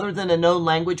anything other than a known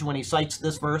language when he cites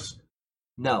this verse?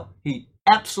 No, he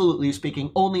absolutely is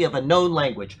speaking only of a known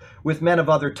language. With men of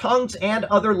other tongues and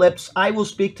other lips, I will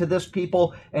speak to this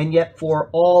people, and yet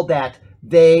for all that,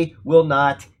 they will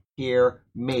not hear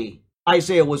me.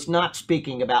 Isaiah was not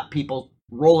speaking about people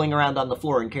rolling around on the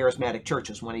floor in charismatic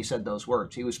churches when he said those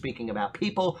words. He was speaking about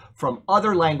people from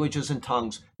other languages and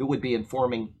tongues who would be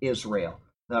informing Israel.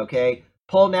 Okay?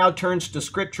 Paul now turns to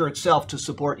Scripture itself to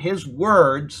support his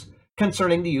words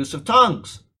concerning the use of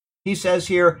tongues. He says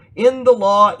here, in the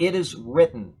law it is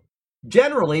written.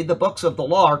 Generally, the books of the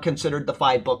law are considered the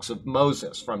 5 books of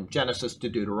Moses, from Genesis to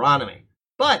Deuteronomy.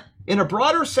 But in a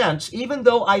broader sense, even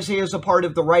though Isaiah is a part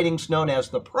of the writings known as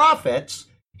the prophets,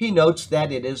 he notes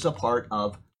that it is a part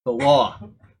of the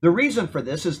law. The reason for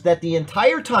this is that the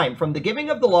entire time from the giving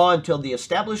of the law until the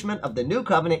establishment of the new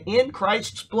covenant in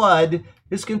Christ's blood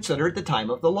is considered the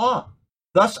time of the law.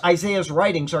 Thus, Isaiah's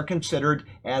writings are considered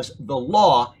as the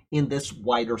law in this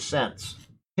wider sense.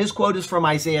 His quote is from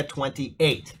Isaiah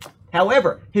 28.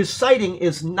 However, his citing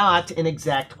is not an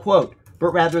exact quote,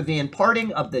 but rather the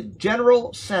imparting of the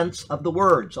general sense of the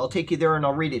words. I'll take you there and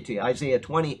I'll read it to you. Isaiah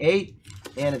 28,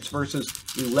 and it's verses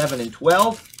 11 and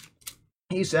 12.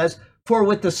 He says, for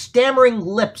with the stammering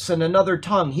lips and another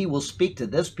tongue he will speak to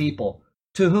this people,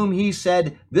 to whom he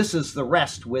said, this is the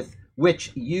rest with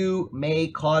which you may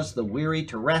cause the weary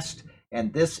to rest,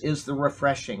 and this is the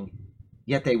refreshing.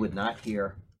 Yet they would not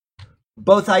hear.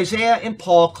 Both Isaiah and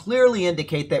Paul clearly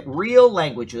indicate that real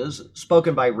languages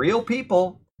spoken by real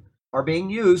people are being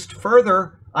used.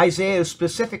 Further, Isaiah is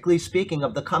specifically speaking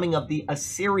of the coming of the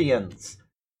Assyrians.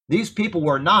 These people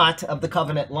were not of the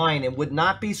covenant line and would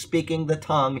not be speaking the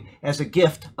tongue as a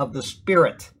gift of the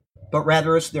Spirit, but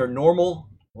rather as their normal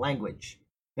language.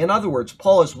 In other words,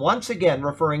 Paul is once again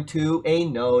referring to a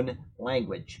known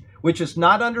language. which is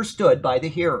not understood by the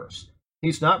hearers.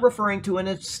 He's not referring to an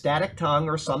ecstatic tongue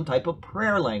or some type of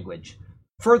prayer language.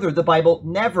 Further, the Bible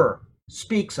never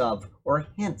speaks of or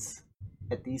hints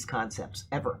at these concepts,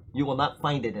 ever. You will not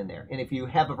find it in there. And if you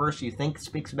have a verse you think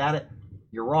speaks about it,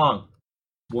 you're wrong.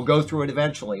 We'll go through it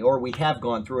eventually, or we have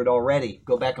gone through it already.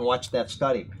 Go back and watch that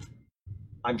study.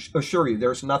 I'm assure you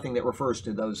there's nothing that refers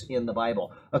to those in the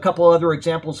Bible. A couple other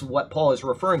examples of what Paul is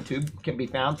referring to can be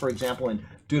found, for example, in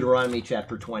Deuteronomy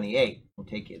chapter 28. We'll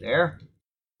take you there.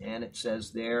 And it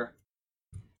says there,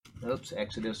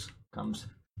 Exodus comes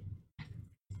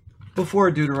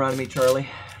before Deuteronomy, Charlie.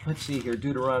 Let's see here,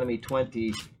 Deuteronomy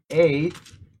 28,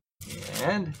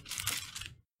 and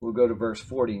we'll go to verse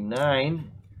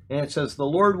 49. And it says, the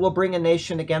Lord will bring a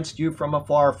nation against you from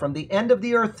afar, from the end of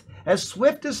the earth, as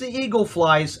swift as the eagle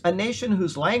flies, a nation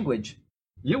whose language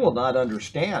you will not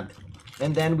understand.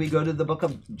 And then we go to the book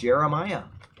of Jeremiah,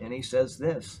 and he says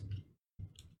this.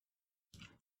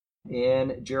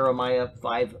 In Jeremiah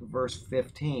 5, verse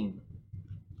 15.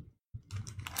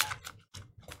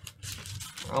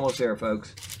 We're almost there,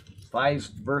 folks. 5,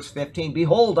 verse 15.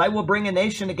 Behold, I will bring a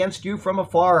nation against you from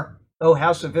afar. O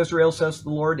house of Israel, says the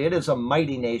Lord, it is a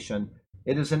mighty nation.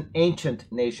 It is an ancient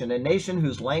nation, a nation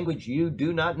whose language you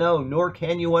do not know, nor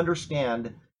can you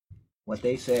understand what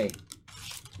they say.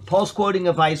 Paul's quoting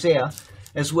of Isaiah,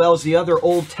 as well as the other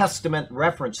Old Testament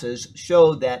references,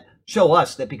 show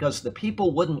us that because the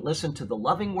people wouldn't listen to the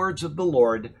loving words of the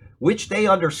Lord, which they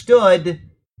understood,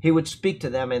 he would speak to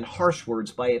them in harsh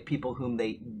words by a people whom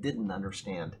they didn't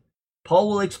understand. Paul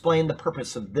will explain the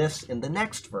purpose of this in the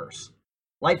next verse.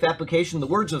 Life application, the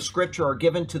words of Scripture are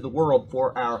given to the world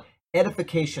for our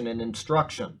edification and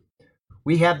instruction.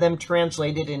 We have them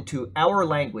translated into our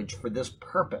language for this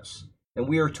purpose, and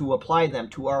we are to apply them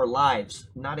to our lives,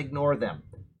 not ignore them.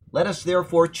 Let us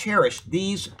therefore cherish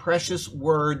these precious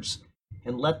words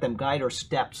and let them guide our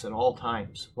steps at all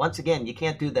times. Once again, you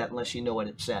can't do that unless you know what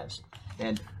it says.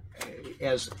 And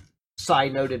as Cy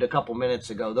noted a couple minutes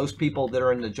ago, those people that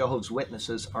are in the Jehovah's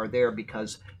Witnesses are there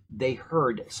because they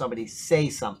heard somebody say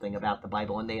something about the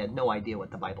Bible and they had no idea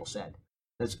what the Bible said.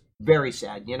 That's very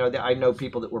sad. You know, I know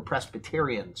people that were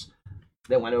Presbyterians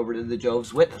that went over to the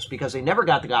Jehovah's Witness because they never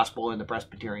got the gospel in the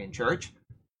Presbyterian church.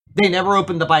 They never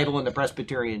opened the Bible in the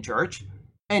Presbyterian church.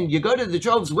 And you go to the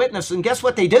Jehovah's Witness and guess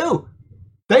what they do?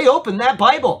 They open that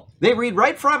Bible. They read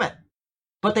right from it.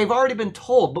 But they've already been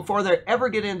told before they ever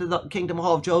get into the Kingdom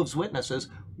Hall of Jehovah's Witnesses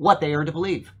what they are to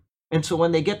believe. And so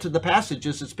when they get to the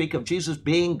passages that speak of Jesus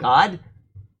being God,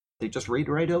 they just read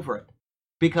right over it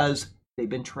because they've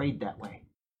been trained that way.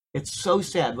 It's so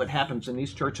sad what happens in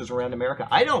these churches around America.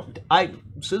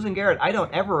 Susan Garrett, I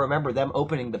don't ever remember them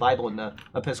opening the Bible in the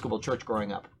Episcopal Church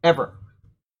growing up, ever.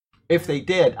 If they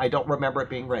did, I don't remember it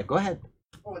being read. Go ahead.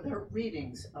 Oh, they're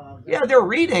readings. They're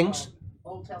readings.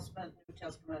 Old Testament, New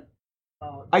Testament.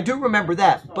 I do remember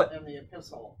that, but the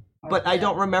epistle. But I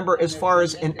don't remember as far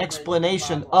as an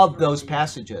explanation of those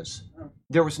passages.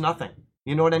 There was nothing.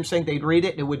 You know what I'm saying? They'd read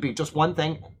it, and it would be just one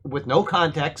thing with no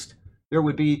context. There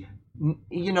would be,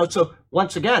 so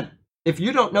once again, if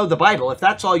you don't know the Bible, if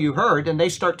that's all you heard, and they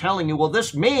start telling you, well,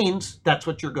 this means, that's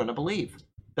what you're going to believe.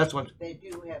 That's what they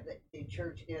do have. The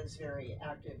church is very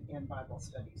active in Bible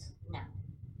studies.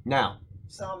 Now.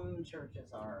 Some churches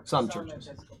are. Some churches.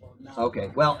 Episcopal,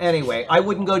 Okay. Well, anyway, I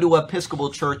wouldn't go to an Episcopal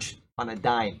church on a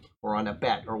dime or on a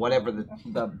bet or whatever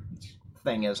the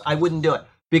thing is. I wouldn't do it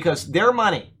because their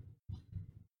money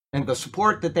and the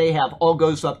support that they have all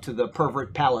goes up to the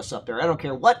pervert palace up there. I don't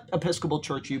care what Episcopal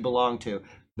church you belong to.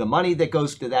 The money that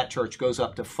goes to that church goes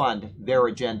up to fund their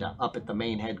agenda up at the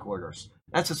main headquarters.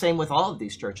 That's the same with all of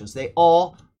these churches. They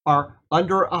all are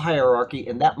under a hierarchy,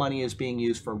 and that money is being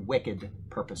used for wicked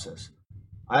purposes.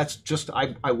 That's just,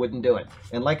 I wouldn't do it.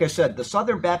 And like I said, the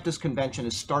Southern Baptist Convention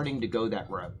is starting to go that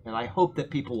route. And I hope that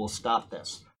people will stop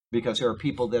this because there are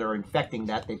people that are infecting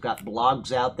that. They've got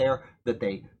blogs out there that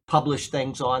they publish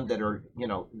things on that are,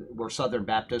 we're Southern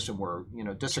Baptists and we're,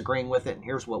 disagreeing with it. And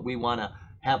here's what we want to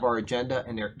have our agenda.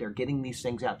 And they're getting these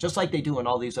things out just like they do in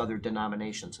all these other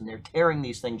denominations. And they're tearing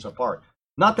these things apart.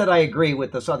 Not that I agree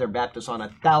with the Southern Baptists on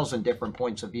 1,000 different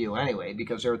points of view anyway,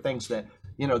 because there are things that,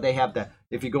 they have that.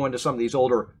 If you go into some of these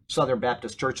older Southern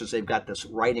Baptist churches, they've got this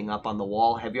writing up on the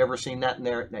wall. Have you ever seen that in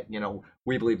there? That,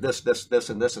 we believe this, this, this,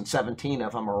 and this, and 17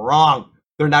 of them are wrong.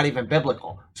 They're not even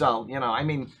biblical. So,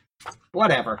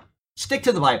 whatever. Stick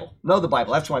to the Bible. Know the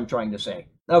Bible. That's what I'm trying to say.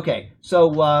 Okay,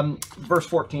 so verse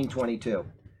 14:22.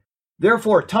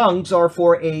 Therefore, tongues are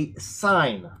for a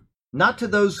sign, not to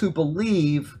those who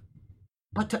believe,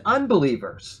 but to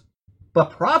unbelievers.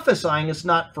 But prophesying is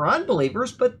not for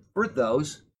unbelievers, but for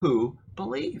those who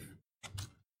believe.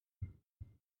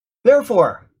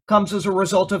 therefore, comes as a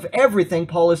result of everything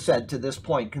Paul has said to this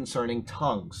point concerning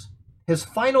tongues. His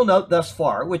final note thus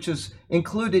far, which is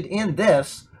included in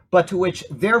this, but to which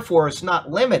therefore is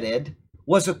not limited,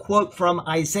 was a quote from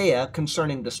Isaiah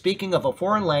concerning the speaking of a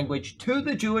foreign language to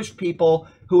the Jewish people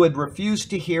who had refused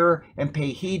to hear and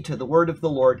pay heed to the word of the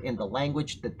Lord in the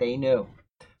language that they knew.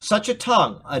 Such a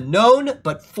tongue, a known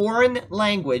but foreign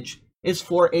language, is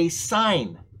for a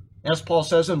sign, as Paul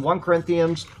says in 1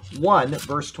 Corinthians 1,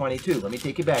 verse 22. Let me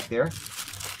take you back there.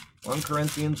 1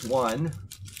 Corinthians 1,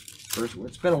 verse,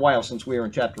 it's been a while since we were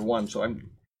in chapter 1, so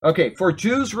I'm... Okay, for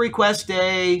Jews request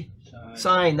a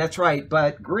sign, that's right,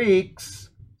 but Greeks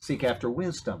seek after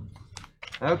wisdom.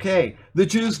 Okay, the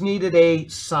Jews needed a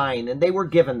sign, and they were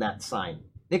given that sign.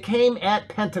 It came at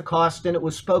Pentecost, and it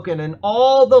was spoken in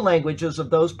all the languages of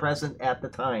those present at the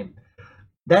time.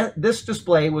 This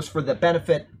display was for the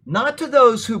benefit not to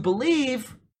those who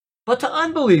believe, but to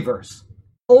unbelievers.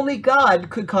 Only God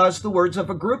could cause the words of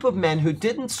a group of men who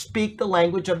didn't speak the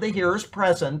language of the hearers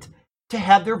present to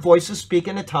have their voices speak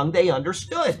in a tongue they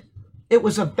understood. It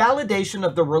was a validation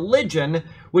of the religion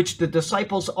which the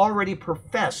disciples already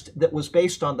professed that was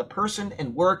based on the person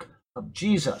and work of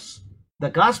Jesus, the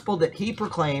gospel that he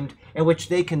proclaimed and which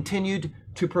they continued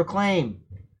to proclaim.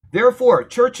 Therefore,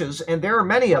 churches, and there are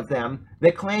many of them,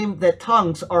 that claim that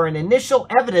tongues are an initial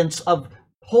evidence of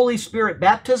Holy Spirit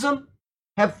baptism,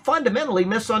 have fundamentally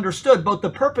misunderstood both the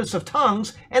purpose of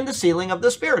tongues and the sealing of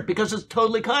the Spirit, because it's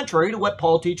totally contrary to what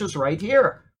Paul teaches right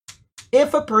here.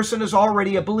 If a person is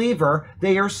already a believer,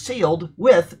 they are sealed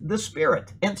with the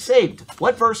Spirit and saved.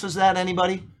 What verse is that,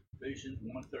 anybody? Ephesians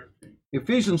 1:13.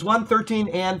 Ephesians 1:13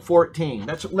 and 14.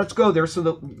 Let's go there so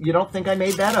that you don't think I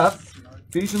made that up.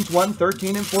 Ephesians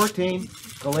 1:13 and 14.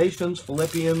 Galatians,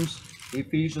 Philippians,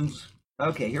 Ephesians.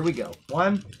 Okay, here we go.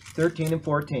 1:13 and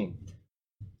 14.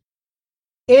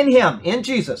 In him, in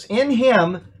Jesus, in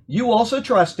him you also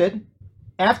trusted.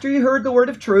 After you heard the word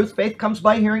of truth, faith comes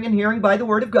by hearing and hearing by the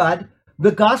word of God,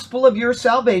 the gospel of your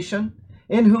salvation,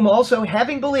 in whom also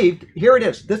having believed, here it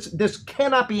is, this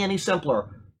cannot be any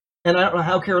simpler, and I don't know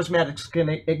how charismatics can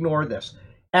ignore this.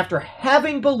 After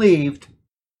having believed,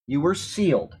 you were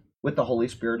sealed with the Holy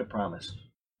Spirit of promise.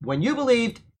 When you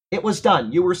believed, it was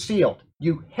done. You were sealed.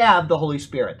 You have the Holy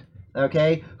Spirit,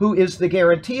 okay, who is the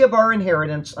guarantee of our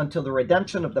inheritance until the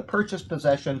redemption of the purchased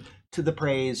possession to the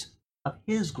praise of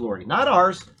his glory. Not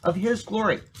ours, of his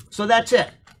glory. So that's it.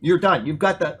 You're done. You've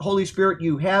got the Holy Spirit.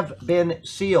 You have been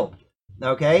sealed,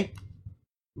 okay?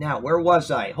 Now, where was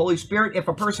I? Holy Spirit, if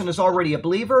a person is already a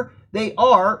believer, they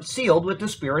are sealed with the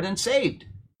Spirit and saved.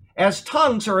 As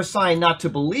tongues are assigned not to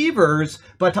believers,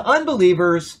 but to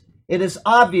unbelievers, it is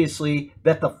obviously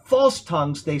that the false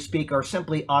tongues they speak are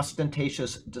simply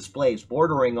ostentatious displays,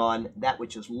 bordering on that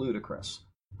which is ludicrous.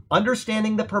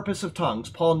 Understanding the purpose of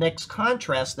tongues, Paul next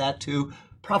contrasts that to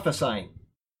prophesying.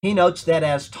 He notes that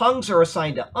as tongues are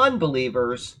assigned to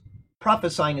unbelievers,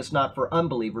 prophesying is not for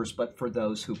unbelievers, but for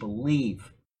those who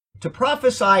believe. To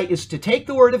prophesy is to take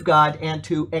the word of God and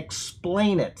to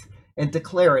explain it and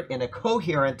declare it in a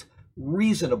coherent,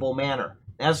 reasonable manner.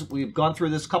 As we've gone through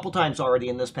this a couple times already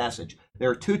in this passage, there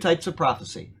are two types of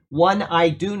prophecy. One, I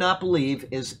do not believe,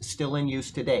 is still in use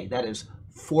today. That is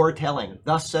foretelling.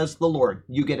 Thus says the Lord.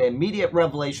 You get immediate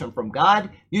revelation from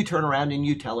God, you turn around and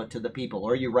you tell it to the people,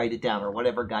 or you write it down, or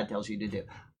whatever God tells you to do.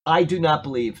 I do not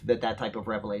believe that type of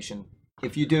revelation.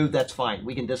 If you do, that's fine.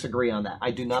 We can disagree on that.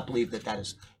 I do not believe that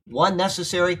is, one,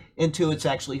 necessary, and two, it's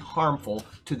actually harmful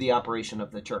to the operation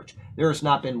of the church. There has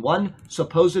not been one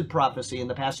supposed prophecy in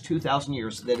the past 2,000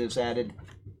 years that has added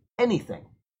anything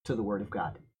to the Word of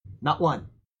God. Not one.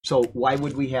 So why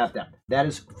would we have them? That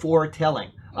is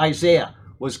foretelling. Isaiah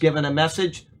was given a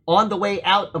message on the way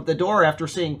out of the door after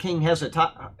seeing King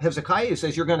Hezekiah. He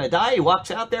says, you're going to die. He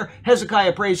walks out there.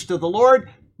 Hezekiah prays to the Lord.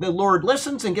 The Lord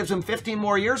listens and gives him 15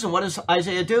 more years. And what does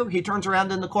Isaiah do? He turns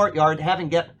around in the courtyard,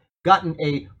 having gotten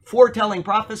a foretelling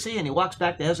prophecy, and he walks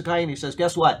back to Hezekiah and he says,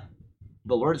 guess what?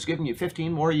 The Lord has given you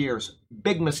 15 more years.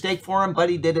 Big mistake for him, but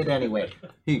he did it anyway.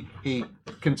 He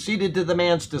conceded to the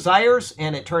man's desires,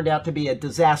 and it turned out to be a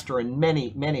disaster in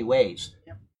many, many ways.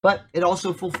 But it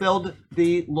also fulfilled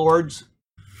the Lord's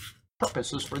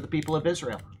purposes for the people of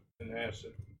Israel. Manasseh.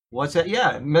 What's that?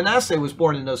 Yeah, Manasseh was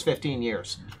born in those 15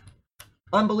 years.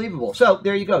 Unbelievable. So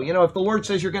there you go. You know, if the Lord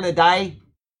says you're going to die,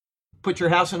 put your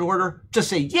house in order, just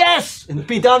say yes and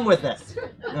be done with it.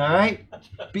 All right?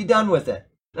 Be done with it.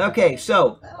 Okay,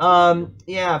 so,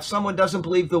 if someone doesn't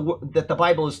believe that the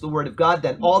Bible is the Word of God,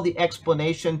 then all the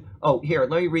explanation... Oh, here,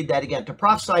 let me read that again. To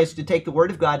prophesy is to take the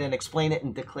Word of God and explain it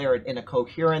and declare it in a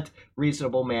coherent,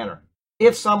 reasonable manner.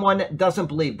 If someone doesn't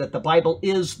believe that the Bible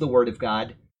is the Word of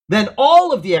God, then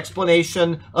all of the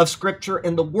explanation of Scripture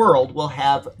in the world will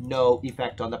have no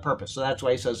effect on the purpose. So that's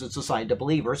why he says it's assigned to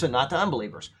believers and not to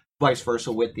unbelievers. Vice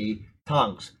versa with the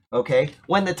tongues. Okay?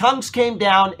 When the tongues came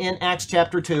down in Acts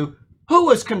chapter 2, who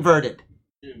was converted?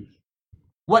 Jews.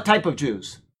 What type of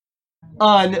Jews?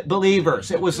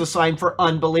 Unbelievers. It was a sign for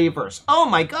unbelievers. Oh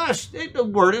my gosh, the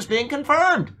word is being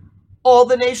confirmed. All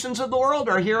the nations of the world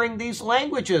are hearing these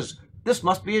languages. This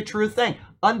must be a true thing.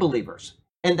 Unbelievers.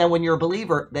 And then when you're a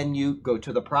believer, then you go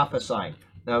to the prophesying.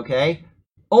 Okay?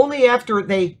 Only after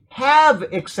they have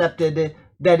accepted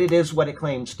that it is what it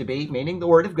claims to be, meaning the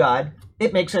word of God,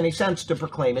 it makes any sense to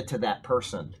proclaim it to that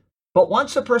person. But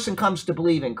once a person comes to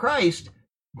believe in Christ,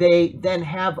 they then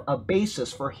have a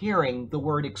basis for hearing the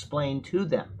word explained to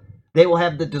them. They will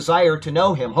have the desire to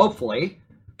know him, hopefully,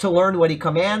 to learn what he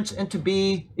commands, and to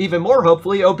be, even more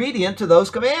hopefully, obedient to those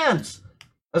commands.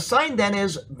 A sign then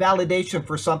is validation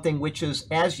for something which is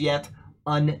as yet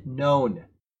unknown.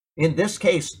 In this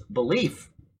case, belief.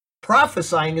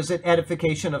 Prophesying is an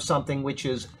edification of something which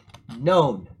is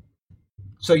known.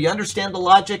 So you understand the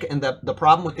logic and the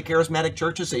problem with the charismatic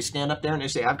churches? They stand up there and they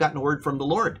say, I've gotten a word from the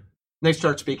Lord. And they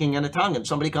start speaking in a tongue, and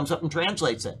somebody comes up and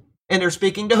translates it. And they're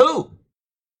speaking to who?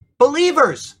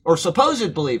 Believers, or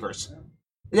supposed believers.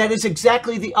 That is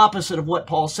exactly the opposite of what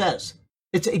Paul says.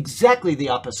 It's exactly the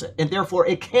opposite. And therefore,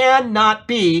 it cannot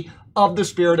be of the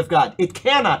Spirit of God. It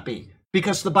cannot be,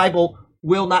 because the Bible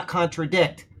will not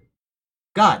contradict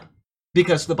God,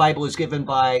 because the Bible is given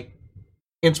by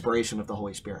inspiration of the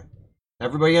Holy Spirit.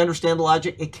 Everybody understand the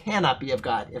logic? It cannot be of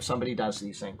God if somebody does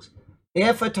these things.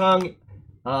 If a tongue,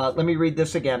 let me read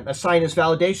this again. A sign is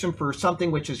validation for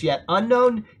something which is yet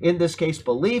unknown. In this case,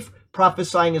 belief.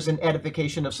 Prophesying is an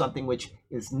edification of something which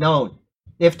is known.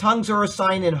 If tongues are a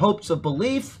sign in hopes of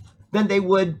belief, then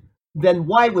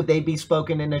why would they be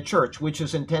spoken in a church which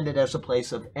is intended as a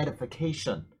place of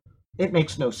edification? It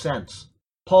makes no sense.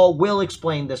 Paul will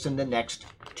explain this in the next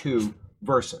 2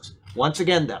 verses. Once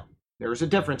again, though, there's a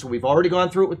difference. We've already gone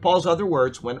through it with Paul's other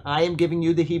words. When I am giving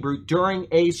you the Hebrew during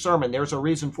a sermon, there's a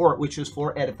reason for it, which is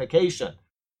for edification.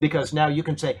 Because now you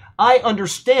can say, I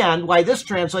understand why this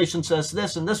translation says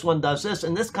this, and this one does this,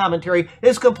 and this commentary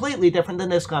is completely different than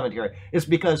this commentary. It's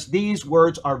because these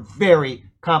words are very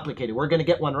complicated. We're going to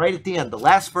get one right at the end. The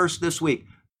last verse this week,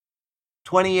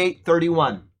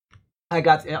 28:31.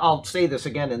 I'll say this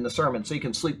again in the sermon so you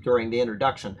can sleep during the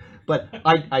introduction. But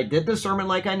I did the sermon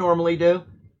like I normally do.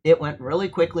 It went really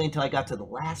quickly until I got to the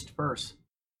last verse.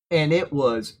 And it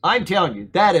was, I'm telling you,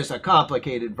 that is a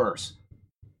complicated verse.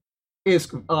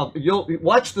 You'll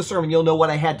watch the sermon, you'll know what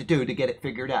I had to do to get it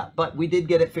figured out. But we did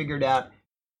get it figured out.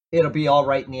 It'll be all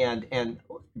right in the end. And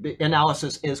the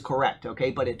analysis is correct,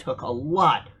 okay? But it took a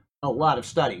lot of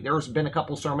study. There's been a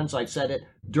couple sermons, I've said it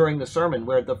during the sermon,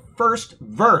 where the first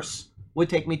verse would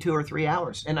take me 2 or 3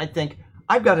 hours. And I think,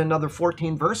 I've got another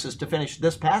 14 verses to finish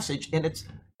this passage, and it's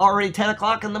already 10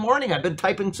 o'clock in the morning. I've been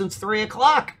typing since 3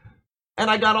 o'clock. And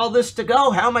I got all this to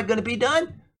go. How am I going to be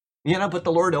done? But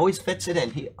the Lord always fits it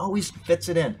in. He always fits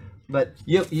it in. But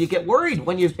you get worried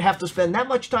when you have to spend that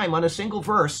much time on a single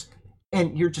verse,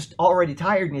 and you're just already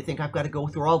tired, and you think, I've got to go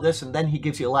through all this, and then he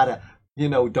gives you a lot of,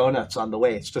 donuts on the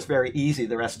way. It's just very easy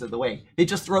the rest of the way. He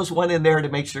just throws one in there to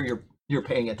make sure you're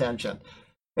paying attention.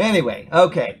 Anyway,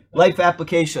 okay, life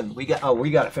application. We got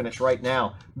to finish right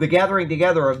now. The gathering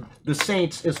together of the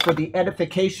saints is for the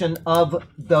edification of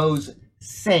those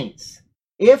saints.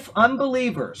 If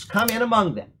unbelievers come in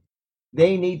among them,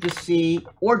 they need to see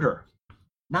order,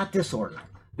 not disorder.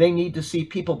 They need to see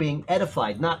people being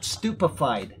edified, not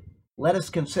stupefied. Let us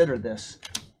consider this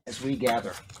as we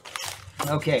gather.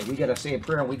 Okay, we got to say a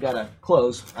prayer and we got to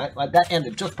close. That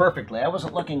ended just perfectly. I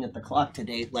wasn't looking at the clock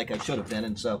today like I should have been,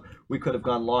 and so we could have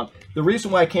gone long. The reason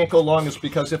why I can't go long is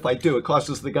because if I do, it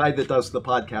causes the guy that does the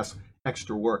podcast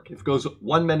extra work. If it goes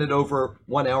 1 minute over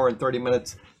 1 hour and 30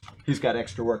 minutes, he's got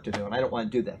extra work to do, and I don't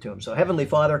want to do that to him. So Heavenly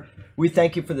Father, we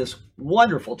thank you for this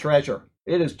wonderful treasure.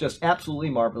 It is just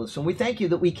absolutely marvelous. And we thank you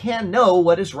that we can know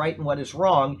what is right and what is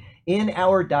wrong in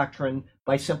our doctrine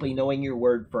by simply knowing your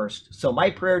word first. So my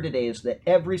prayer today is that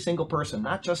every single person,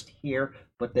 not just here,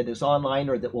 but that is online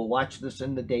or that will watch this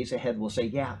in the days ahead, will say,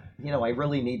 yeah, I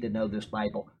really need to know this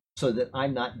Bible so that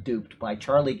I'm not duped by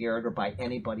Charlie Garrett or by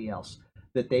anybody else.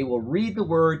 That they will read the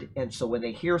word, and so when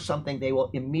they hear something, they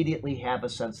will immediately have a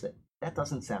sense that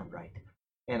doesn't sound right,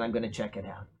 and I'm going to check it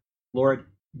out. Lord,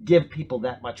 give people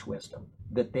that much wisdom,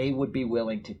 that they would be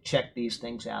willing to check these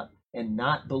things out and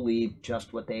not believe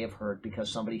just what they have heard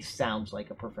because somebody sounds like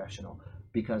a professional,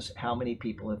 because how many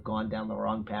people have gone down the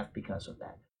wrong path because of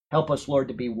that. Help us, Lord,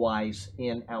 to be wise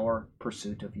in our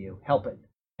pursuit of you. Help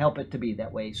help it to be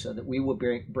that way so that we will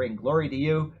bring glory to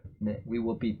you, and that we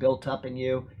will be built up in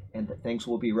you, and that things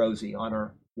will be rosy on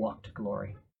our walk to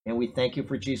glory. And we thank you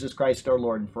for Jesus Christ our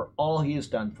Lord and for all he has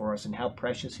done for us and how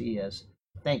precious he is.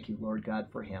 Thank you, Lord God,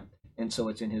 for him. And so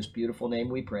it's in his beautiful name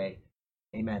we pray.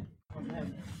 Amen.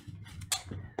 Amen.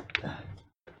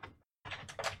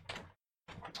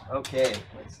 Okay,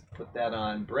 let's put that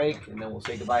on break, and then we'll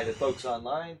say goodbye to folks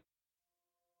online.